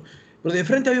orgullosos. Pero de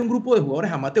frente había un grupo de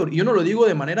jugadores amateur, y yo no lo digo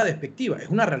de manera despectiva, es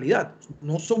una realidad.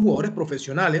 No son jugadores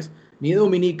profesionales ni de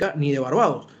Dominica ni de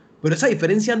Barbados, pero esa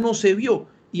diferencia no se vio.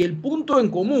 Y el punto en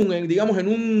común, digamos, en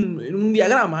un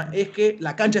diagrama, es que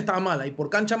la cancha estaba mala, y por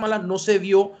cancha mala no se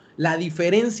vio la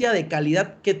diferencia de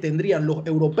calidad que tendrían los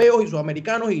europeos y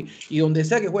sudamericanos y donde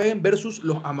sea que jueguen versus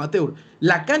los amateurs.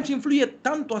 ¿La cancha influye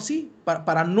tanto así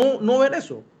para no ver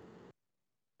eso?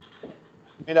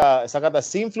 Mira, Zacata,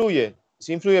 sí influye,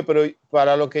 pero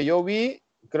para lo que yo vi,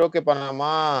 creo que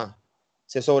Panamá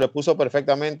se sobrepuso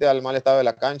perfectamente al mal estado de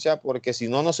la cancha, porque si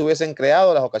no, no se hubiesen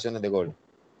creado las ocasiones de gol.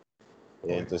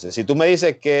 Entonces, si tú me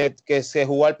dices que se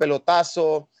jugó al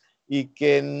pelotazo y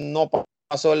que no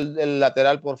pasó el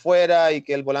lateral por fuera y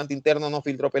que el volante interno no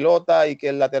filtró pelota y que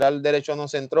el lateral derecho no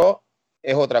centró,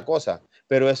 es otra cosa.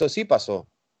 Pero eso sí pasó. O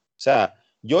sea,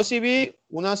 yo sí vi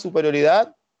una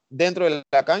superioridad dentro de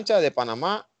la cancha de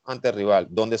Panamá ante el rival.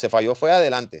 Donde se falló fue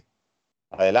adelante.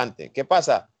 Adelante. ¿Qué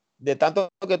pasa? De tanto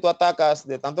que tú atacas,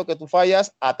 de tanto que tú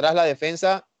fallas, atrás la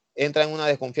defensa entra en una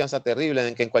desconfianza terrible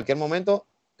en que en cualquier momento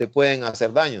te pueden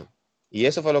hacer daño. Y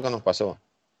eso fue lo que nos pasó.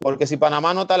 Porque si Panamá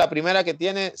anota la primera que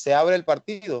tiene, se abre el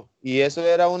partido. Y eso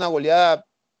era una goleada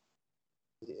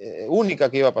única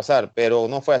que iba a pasar, pero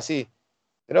no fue así.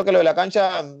 Creo que lo de la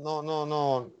cancha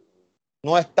no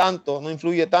es tanto, no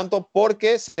influye tanto,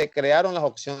 porque se crearon las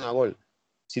opciones a gol.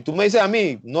 Si tú me dices a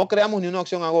mí, no creamos ni una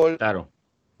opción a gol, claro,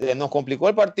 nos complicó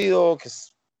el partido, que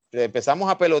empezamos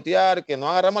a pelotear, que no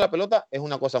agarramos la pelota, es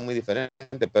una cosa muy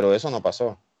diferente, pero eso no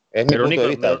pasó. Es mi punto de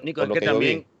vista. Pero Nico, es que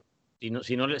también,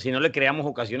 si no le creamos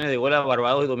ocasiones de gol a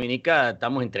Barbados y Dominica,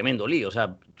 estamos en tremendo lío. O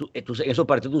sea, en esos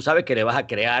partidos tú sabes que le vas a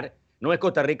crear. No es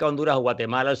Costa Rica, Honduras,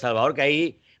 Guatemala, El Salvador, que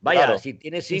ahí, vaya, claro, si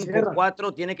tiene 5 o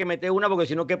 4, tiene que meter una, porque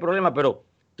si no, ¿qué problema? Pero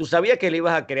tú sabías que le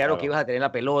ibas a crear, claro, o que ibas a tener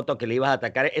la pelota, o que le ibas a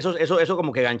atacar. Eso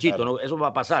como que ganchito, claro, ¿no? Eso va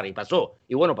a pasar, y pasó.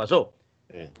 Y bueno, pasó.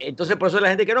 Sí. Entonces, por eso la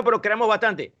gente que no, pero creamos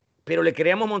bastante. Pero le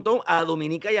creamos un montón a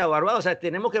Dominica y a Barbados. O sea,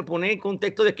 tenemos que poner en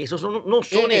contexto de que esos no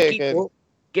son equipos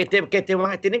que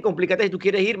tienen complicadas si tú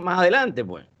quieres ir más adelante,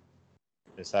 pues.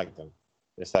 Exacto.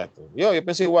 Yo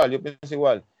pienso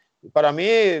igual. Para mí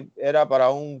era para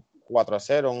un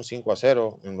 4-0, un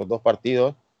 5-0 en los dos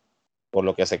partidos, por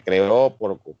lo que se creó,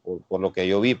 por lo que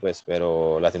yo vi, pues,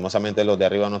 pero lastimosamente los de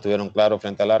arriba no estuvieron claros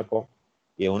frente al arco,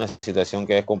 y es una situación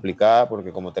que es complicada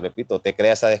porque, como te repito, te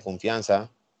crea esa desconfianza.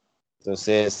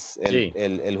 Entonces,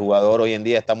 el jugador hoy en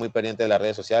día está muy pendiente de las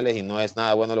redes sociales, y no es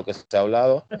nada bueno lo que se ha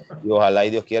hablado, y ojalá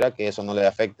y Dios quiera que eso no le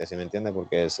afecte, ¿sí me entiendes?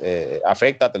 Porque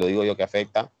afecta, te lo digo yo que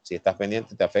afecta, si estás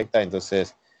pendiente te afecta.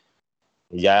 Entonces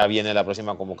ya viene la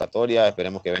próxima convocatoria,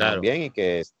 esperemos que vengan, claro, bien, y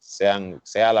que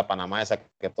sea la Panamá esa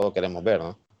que todos queremos ver,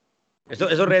 ¿no?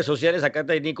 Esos redes sociales, acá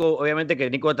está Nico, obviamente que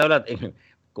Nico habla,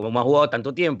 como ha jugado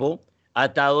tanto tiempo, ha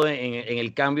estado en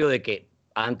el cambio de que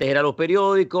antes eran los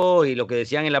periódicos y lo que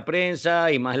decían en la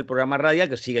prensa y más el programa radial,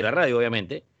 que sigue la radio,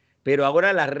 obviamente, pero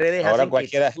ahora las redes ahora hacen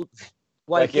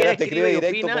cualquiera te escribe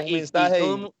directo con un mensaje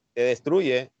y te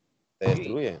destruye.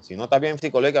 Si no estás bien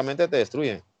psicológicamente, te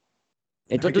destruye.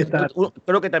 Entonces,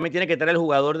 creo que también tiene que estar el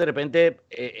jugador de repente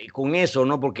con eso,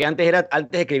 ¿no? Porque antes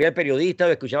escribía el periodista, o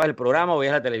escuchabas el programa, o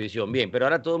veías la televisión, bien, pero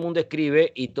ahora todo el mundo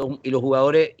escribe, y los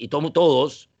jugadores, y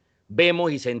todos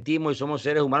vemos y sentimos, y somos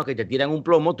seres humanos que te tiran un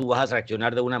plomo, tú vas a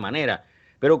reaccionar de una manera.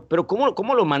 Pero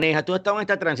 ¿cómo lo manejas? Tú has estado en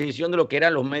esta transición de lo que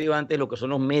eran los medios antes, lo que son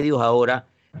los medios ahora.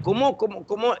 ¿Cómo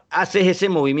haces ese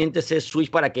movimiento, ese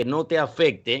switch, para que no te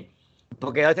afecte?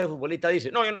 Porque a veces el futbolista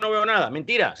dice, no, yo no veo nada.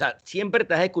 Mentira. O sea, siempre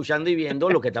estás escuchando y viendo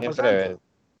lo que está pasando.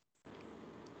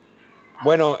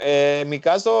 Bueno, en mi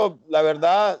caso, la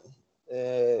verdad,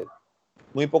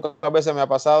 muy pocas veces me ha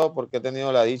pasado porque he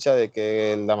tenido la dicha de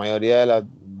que la mayoría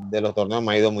de los torneos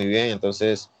me ha ido muy bien,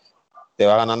 entonces te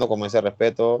va ganando como ese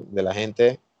respeto de la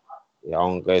gente, y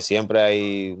aunque siempre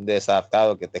hay un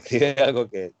desadaptado que te escribe algo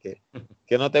que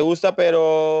no te gusta,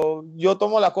 pero yo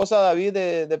tomo la cosa, David,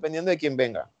 dependiendo de quién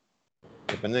venga.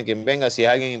 Depende de quién venga, si es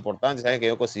alguien importante, si es alguien que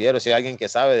yo considero, si es alguien que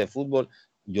sabe de fútbol,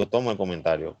 yo tomo el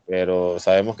comentario. Pero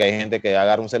sabemos que hay gente que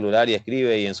agarra un celular y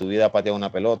escribe y en su vida ha pateado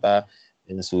una pelota,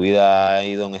 en su vida ha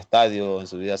ido a un estadio, en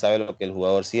su vida sabe lo que el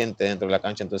jugador siente dentro de la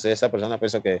cancha. Entonces esa persona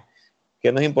pienso que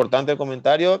no es importante el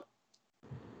comentario,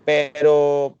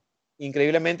 pero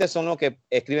increíblemente son los que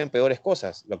escriben peores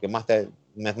cosas, lo que más te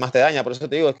daña. Por eso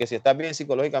te digo, es que si estás bien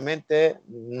psicológicamente,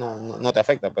 no te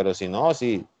afecta, pero si no,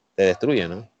 sí te destruye,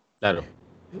 ¿no? Claro.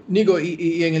 Nico,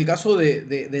 y en el caso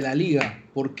de la liga,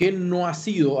 ¿por qué no ha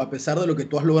sido, a pesar de lo que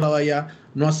tú has logrado allá,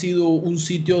 no ha sido un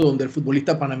sitio donde el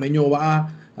futbolista panameño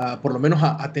va por lo menos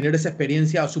a tener esa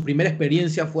experiencia, su primera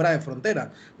experiencia fuera de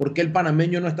frontera? ¿Por qué el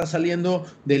panameño no está saliendo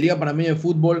de Liga Panameña de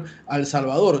Fútbol a El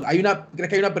Salvador? ¿Crees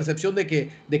que hay una percepción de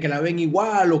que la ven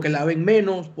igual o que la ven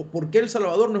menos? ¿Por qué El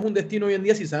Salvador no es un destino hoy en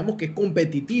día si sabemos que es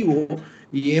competitivo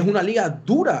y es una liga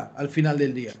dura al final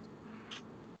del día?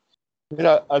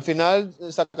 Mira, al final,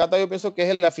 Zacata, yo pienso que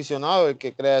es el aficionado el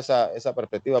que crea esa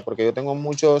perspectiva, porque yo tengo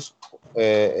muchos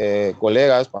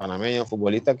colegas panameños,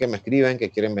 futbolistas, que me escriben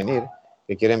que quieren venir,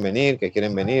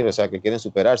 o sea, que quieren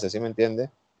superarse, ¿sí me entiende?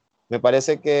 Me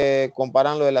parece que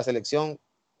comparan lo de la selección,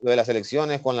 lo de las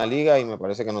selecciones con la liga, y me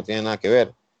parece que no tiene nada que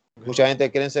ver. Mucha gente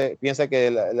piensa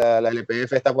que la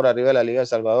LPF está por arriba de la Liga de El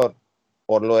Salvador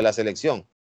por lo de la selección,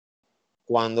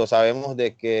 cuando sabemos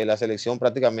de que la selección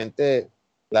prácticamente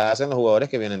la hacen los jugadores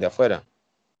que vienen de afuera.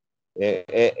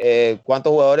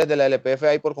 ¿Cuántos jugadores de la LPF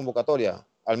hay por convocatoria?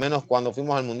 Al menos cuando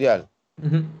fuimos al Mundial.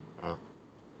 Uh-huh.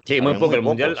 Sí, muy poco. Al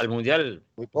mundial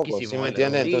muy poco, ¿sí me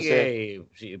entiendes? Entonces,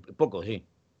 sí, poco, sí.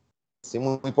 Sí,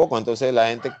 muy poco. Entonces la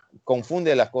gente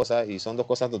confunde las cosas y son dos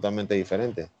cosas totalmente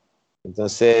diferentes.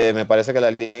 Entonces me parece que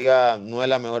la liga no es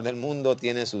la mejor del mundo,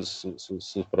 tiene sus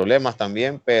problemas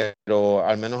también, pero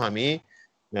al menos a mí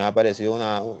me ha parecido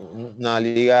una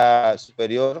liga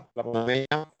superior, la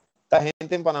panameña. Esta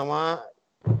gente en Panamá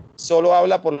solo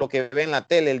habla por lo que ve en la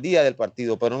tele el día del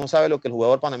partido, pero no sabe lo que el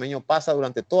jugador panameño pasa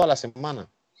durante toda la semana.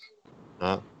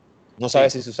 No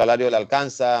sabe si su salario le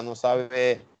alcanza, no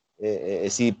sabe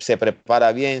si se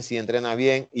prepara bien, si entrena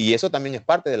bien, y eso también es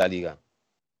parte de la liga.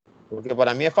 Porque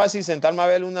para mí es fácil sentarme a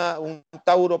ver un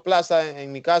Tauro Plaza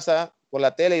en mi casa por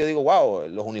la tele y yo digo, wow,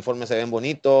 los uniformes se ven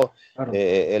bonitos, claro.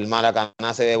 El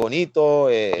Maracaná se ve bonito,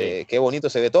 sí. Qué bonito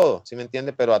se ve todo, ¿sí me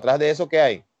entiendes? Pero atrás de eso, ¿qué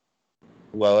hay?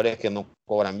 Jugadores que no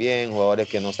cobran bien, jugadores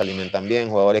que no se alimentan bien,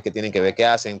 jugadores que tienen que ver qué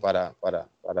hacen para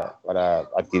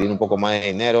adquirir un poco más de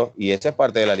dinero, y eso es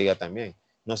parte de la liga también.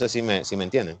 No sé si me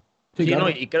entienden. Sí, claro. No,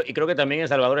 y creo que también en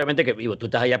Salvador, obviamente, que tú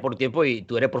estás allá por tiempo y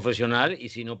tú eres profesional, y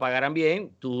si no pagaran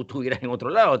bien, tú estuvieras en otro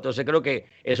lado. Entonces creo que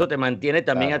eso te mantiene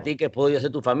también, claro, a ti, que podía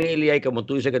ser tu familia, y como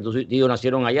tú dices que tus hijos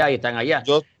nacieron allá y están allá.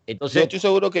 Yo estoy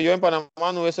seguro que yo en Panamá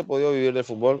no hubiese podido vivir del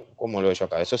fútbol como lo he hecho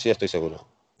acá. Eso sí estoy seguro.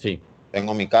 Sí.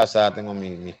 Tengo mi casa, tengo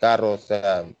mis carros, o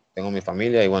sea, tengo mi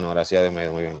familia, y bueno, gracias a Dios me ha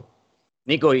ido muy bien.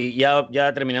 Nico, y ya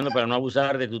terminando, para no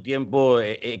abusar de tu tiempo,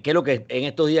 ¿qué es lo que en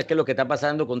estos días, qué es lo que está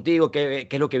pasando contigo? ¿Qué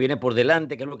es lo que viene por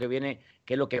delante? ¿Qué es lo que viene?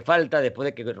 ¿Qué es lo que falta después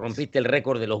de que rompiste el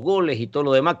récord de los goles y todo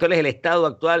lo demás? ¿Cuál es el estado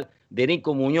actual de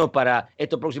Nico Muñoz para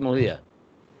estos próximos días?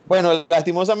 Bueno,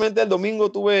 lastimosamente el domingo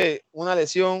tuve una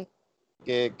lesión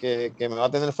que me va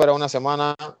a tener fuera una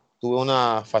semana. Tuve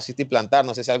una fascitis plantar,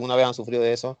 no sé si alguna vez han sufrido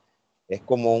de eso. Es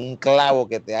como un clavo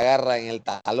que te agarra en el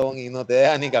talón y no te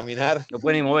deja ni caminar. No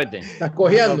puedes ni moverte. Estás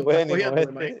cojeando. No puedes ni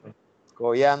moverte.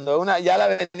 Cojeando.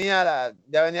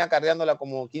 Ya venía cargándola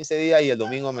como 15 días, y el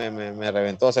domingo me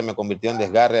reventó, se me convirtió en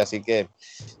desgarre, así que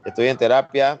estoy en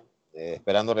terapia,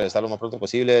 esperando regresar lo más pronto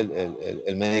posible.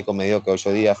 El médico me dijo que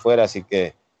 8 días fuera, así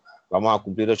que vamos a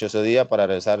cumplir 8 días para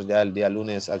regresar ya el día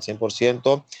lunes al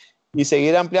 100% y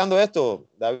seguir ampliando esto.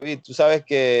 David, tú sabes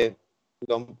que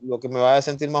lo que me va a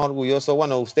sentir más orgulloso,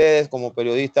 bueno, ustedes como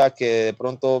periodistas que de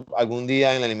pronto algún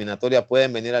día en la eliminatoria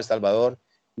pueden venir a El Salvador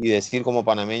y decir como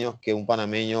panameños que un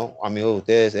panameño amigo de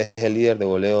ustedes es el líder de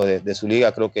goleo de su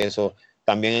liga. Creo que eso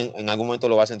también en algún momento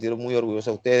lo va a sentir muy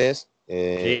orgulloso a ustedes.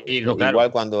 Sí, claro.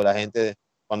 Igual cuando la gente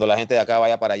de acá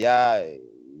vaya para allá,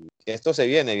 esto se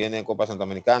viene Copa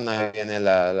Centroamericana, viene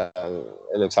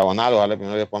el hexagonal, ojalá que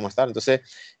no le podamos estar. Entonces,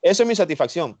 eso es mi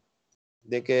satisfacción,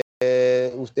 de que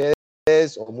ustedes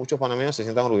o muchos panameños se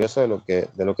sientan orgullosos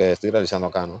de lo que estoy realizando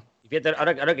acá, ¿no? Fíjate,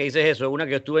 ahora que dices eso, una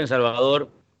que yo estuve en Salvador,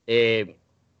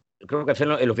 creo que fue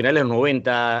en los finales de los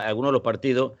 90, algunos de los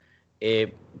partidos,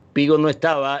 Pigo no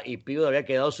estaba y Pigo había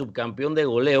quedado subcampeón de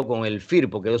goleo con el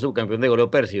Firpo, quedó subcampeón de goleo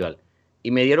Percival.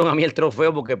 Y me dieron a mí el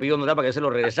trofeo porque Pigo no estaba para que se lo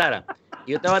regresara.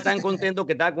 Y yo estaba tan contento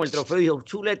que estaba con el trofeo y dijo,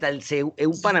 chuleta,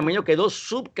 un panameño quedó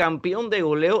subcampeón de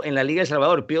goleo en la Liga de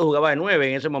Salvador. Pigo jugaba de 9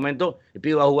 en ese momento, el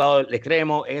Pigo ha jugado el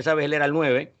extremo, en esa vez él era el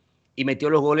 9 y metió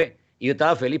los goles. Y yo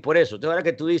estaba feliz por eso. Entonces, ahora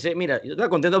que tú dices, mira, yo estaba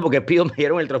contento porque Pigo me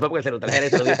dieron el trofeo porque se lo trajera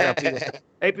eso. Pigo.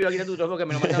 Hey, Pigo, aquí está tu trofeo que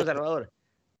me lo mandaron a Salvador.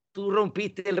 Tú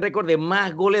rompiste el récord de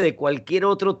más goles de cualquier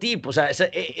otro tipo. O sea,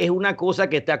 es una cosa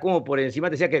que está como por encima.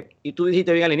 Te decía que, y tú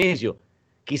dijiste bien al inicio,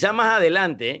 quizá más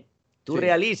adelante tú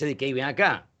realices de que ven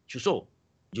acá, Chuzo,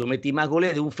 yo metí más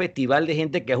goles de un festival de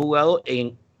gente que ha jugado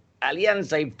en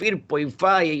Alianza y Firpo y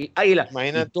FA y Águila.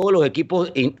 Imagínate. Y todos los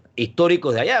equipos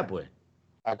históricos de allá, pues.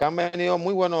 Acá han venido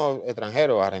muy buenos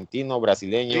extranjeros, argentinos,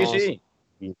 brasileños. Sí.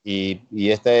 Y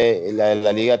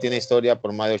la liga tiene historia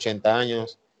por más de 80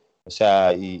 años. O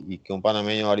sea, y que un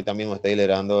panameño ahorita mismo esté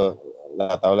liderando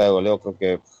la tabla de goleo, creo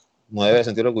que no debe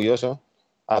sentir orgulloso.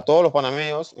 A todos los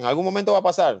panameños, en algún momento va a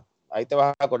pasar. Ahí te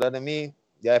vas a acordar de mí,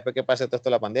 ya después que pase todo esto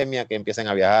de la pandemia, que empiecen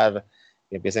a viajar,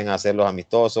 que empiecen a hacer los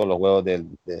amistosos, los juegos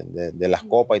de las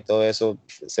copas y todo eso.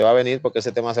 Se va a venir porque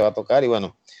ese tema se va a tocar. Y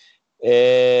bueno,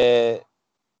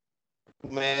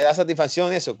 me da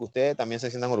satisfacción eso, que ustedes también se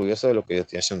sientan orgullosos de lo que yo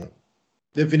estoy haciendo.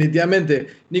 Definitivamente,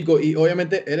 Nico, y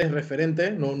obviamente eres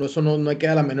referente, eso no hay que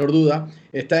dar la menor duda.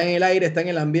 Está en el aire, está en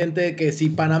el ambiente que si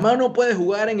Panamá no puede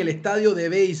jugar en el estadio de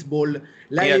béisbol,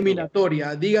 la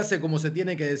eliminatoria, dígase como se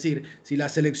tiene que decir, si la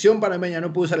selección panameña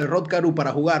no puede usar el Rod Caru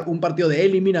para jugar un partido de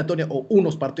eliminatoria o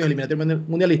unos partidos de eliminatoria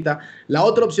mundialista, la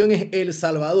otra opción es El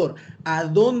Salvador. ¿A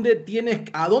dónde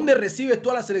recibes tú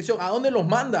a la selección? ¿A dónde los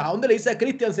mandas? ¿A dónde le dices a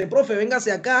Cristian, profe,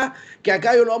 véngase acá, que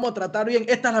acá yo lo vamos a tratar bien?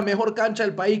 Esta es la mejor cancha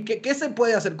del país. ¿Qué se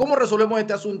puede hacer? ¿Cómo resolvemos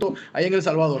este asunto ahí en El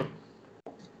Salvador?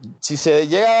 Si se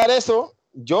llega a dar eso,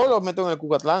 yo los meto en el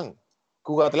Cucatlán.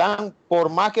 Cucatlán, por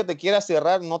más que te quieras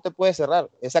cerrar, no te puede cerrar.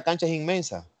 Esa cancha es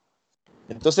inmensa.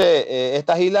 Entonces,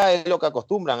 estas islas es lo que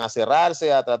acostumbran, a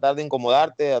cerrarse, a tratar de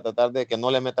incomodarte, a tratar de que no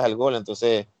le metas el gol.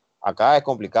 Entonces, acá es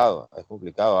complicado, es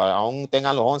complicado. Aún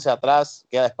tengan los 11 atrás,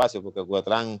 queda espacio, porque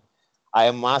Cucatlán,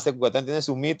 además, el Cucatlán tiene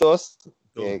sus mitos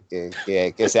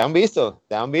que se han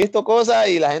visto cosas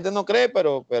y la gente no cree,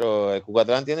 pero el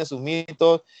Cucatlán tiene sus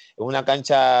mitos. Es una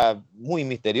cancha muy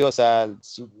misteriosa,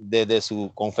 desde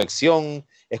su confección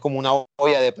es como una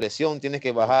olla de presión, tienes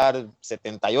que bajar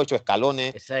 78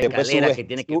 escalones, esa escalera que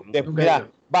tiene que... Mira,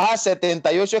 bajas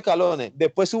 78 escalones,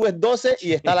 después subes 12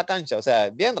 y está la cancha, o sea,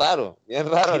 bien raro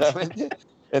realmente.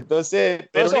 Entonces,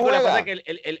 pero Nico, la cosa es que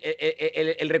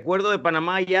el recuerdo de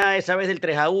Panamá ya esa vez del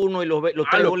 3-1 y los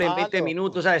 3 goles en 20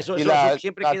 minutos, o sea, eso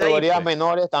siempre queda ahí. Las categorías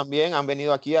menores también han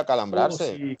venido aquí a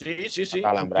calambrarse. Sí. A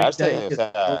calambrarse, o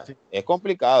sea, es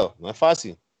complicado, no es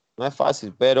fácil,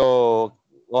 pero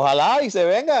ojalá y se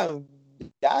vengan.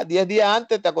 Ya 10 días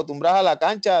antes te acostumbras a la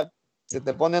cancha, se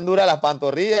te ponen duras las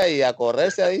pantorrillas y a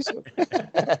correr se ha dicho.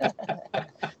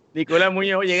 Nicolás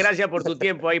Muñoz, oye, gracias por tu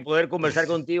tiempo ahí, poder conversar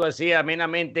contigo así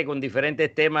amenamente con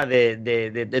diferentes temas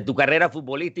de tu carrera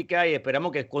futbolística y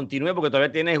esperamos que continúe porque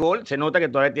todavía tienes gol, se nota que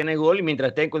todavía tienes gol y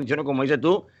mientras estés en condiciones, como dices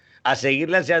tú, a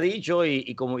seguirla se ha dicho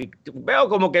y veo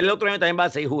como que el otro año también va a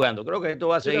seguir jugando. Creo que esto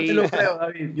va a seguir. Yo también lo creo,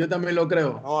 David. Yo también lo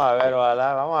creo. Vamos a ver,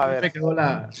 ojalá, vamos a ver.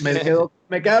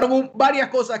 Me quedaron varias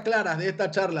cosas claras de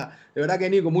esta charla. De verdad que,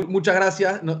 Nico, muchas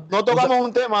gracias. No tocamos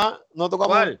un tema,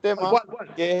 ¿Cuál?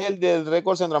 Que es el del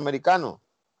récord centroamericano.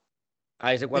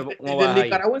 ¿Ese cuál? Del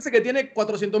nicaragüense que tiene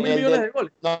 400,000 millones de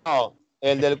goles. No,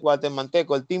 el del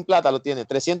guatemalteco, el Team Plata lo tiene,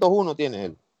 301 tiene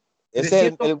él.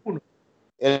 Ese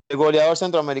es el goleador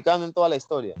centroamericano en toda la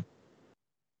historia.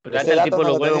 Pero ese el tipo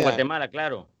lo juega en Guatemala,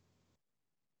 claro.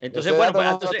 Entonces, bueno, pues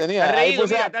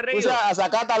entonces, a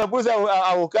Zacata lo puse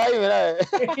a buscar y mira. Es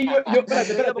que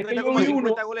espérate, porque yo vi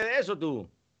 50 goles de eso, tú.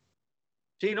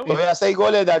 Sí, ¿no? Yo voy a 6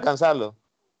 goles de alcanzarlo.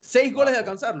 6 goles de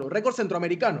alcanzarlo, récord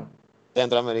centroamericano.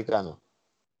 Centroamericano.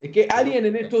 Es que alguien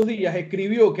en estos días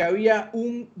escribió que había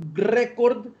un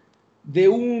récord de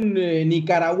un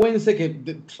nicaragüense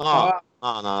que...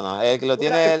 No. El que lo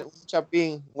tiene es un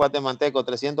chapín guatemalteco,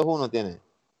 301 tiene.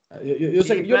 Yo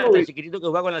sé que yo lo vi. El chiquitito que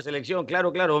juega con la selección,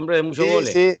 claro, hombre de muchos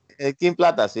goles. Sí, el Team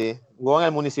Plata, sí. Jugó en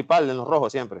el municipal, en los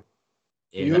rojos siempre.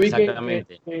 Yo vi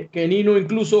que Nino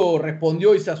incluso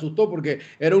respondió y se asustó porque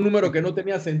era un número que no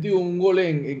tenía sentido, un gol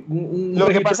Lo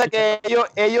que pasa es que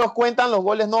ellos cuentan los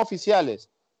goles no oficiales,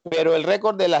 pero el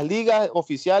récord de las ligas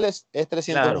oficiales es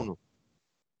 301.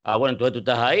 Claro. Bueno, entonces tú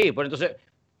estás ahí. Pues entonces,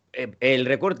 el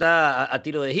récord está a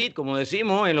tiro de hit, como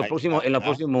decimos, en los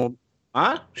próximos...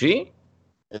 ¿Ah? ¿Sí?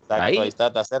 Exacto, ahí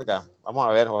está cerca. Vamos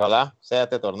a ver, ojalá sea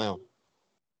este torneo.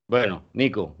 Bueno,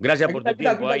 Nico, gracias por tu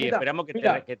tiempo. Ahí esperamos que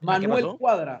mira, te...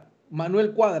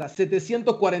 Manuel Cuadra,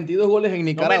 742 goles en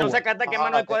Nicaragua. No, no sacata que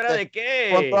Manuel Cuadra de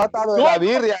qué. Con toda lo de la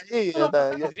birria ahí.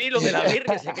 Sí, lo de la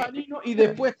birria. Y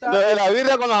después está... Lo de la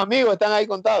birria con los amigos están ahí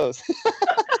contados.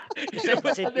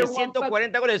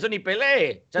 740 goles, eso ni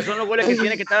Pelé. O sea, son los goles que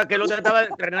tiene que el otro estaba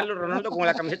Ronaldo con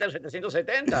la camiseta de los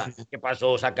 770. ¿Qué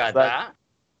pasó, Zacata?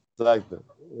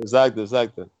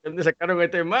 Exacto. ¿Dónde sacaron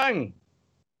este man?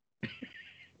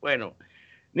 Bueno,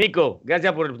 Nico,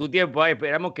 gracias por tu tiempo.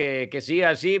 Esperamos que siga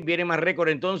así. Viene más récord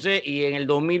entonces y en el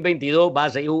 2022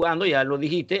 vas a seguir jugando, ya lo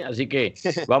dijiste. Así que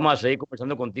vamos a seguir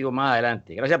conversando contigo más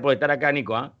adelante. Gracias por estar acá,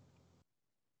 Nico.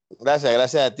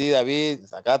 Gracias a ti, David,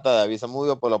 Zacata, David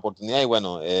Zamudio, por la oportunidad. Y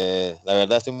bueno, la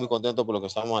verdad estoy muy contento por lo que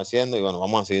estamos haciendo. Y bueno,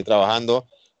 vamos a seguir trabajando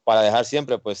para dejar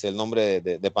siempre pues el nombre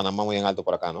de Panamá muy en alto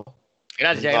por acá, ¿no?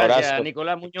 Gracias,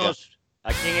 Nicolás Muñoz.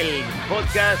 Aquí en el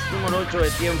podcast número 8 de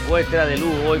Tiempo Extra de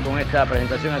lujo hoy con esta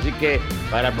presentación. Así que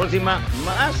para la próxima,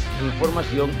 más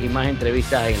información y más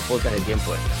entrevistas en el podcast de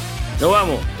Tiempo Extra. Nos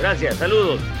vamos. Gracias.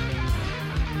 Saludos.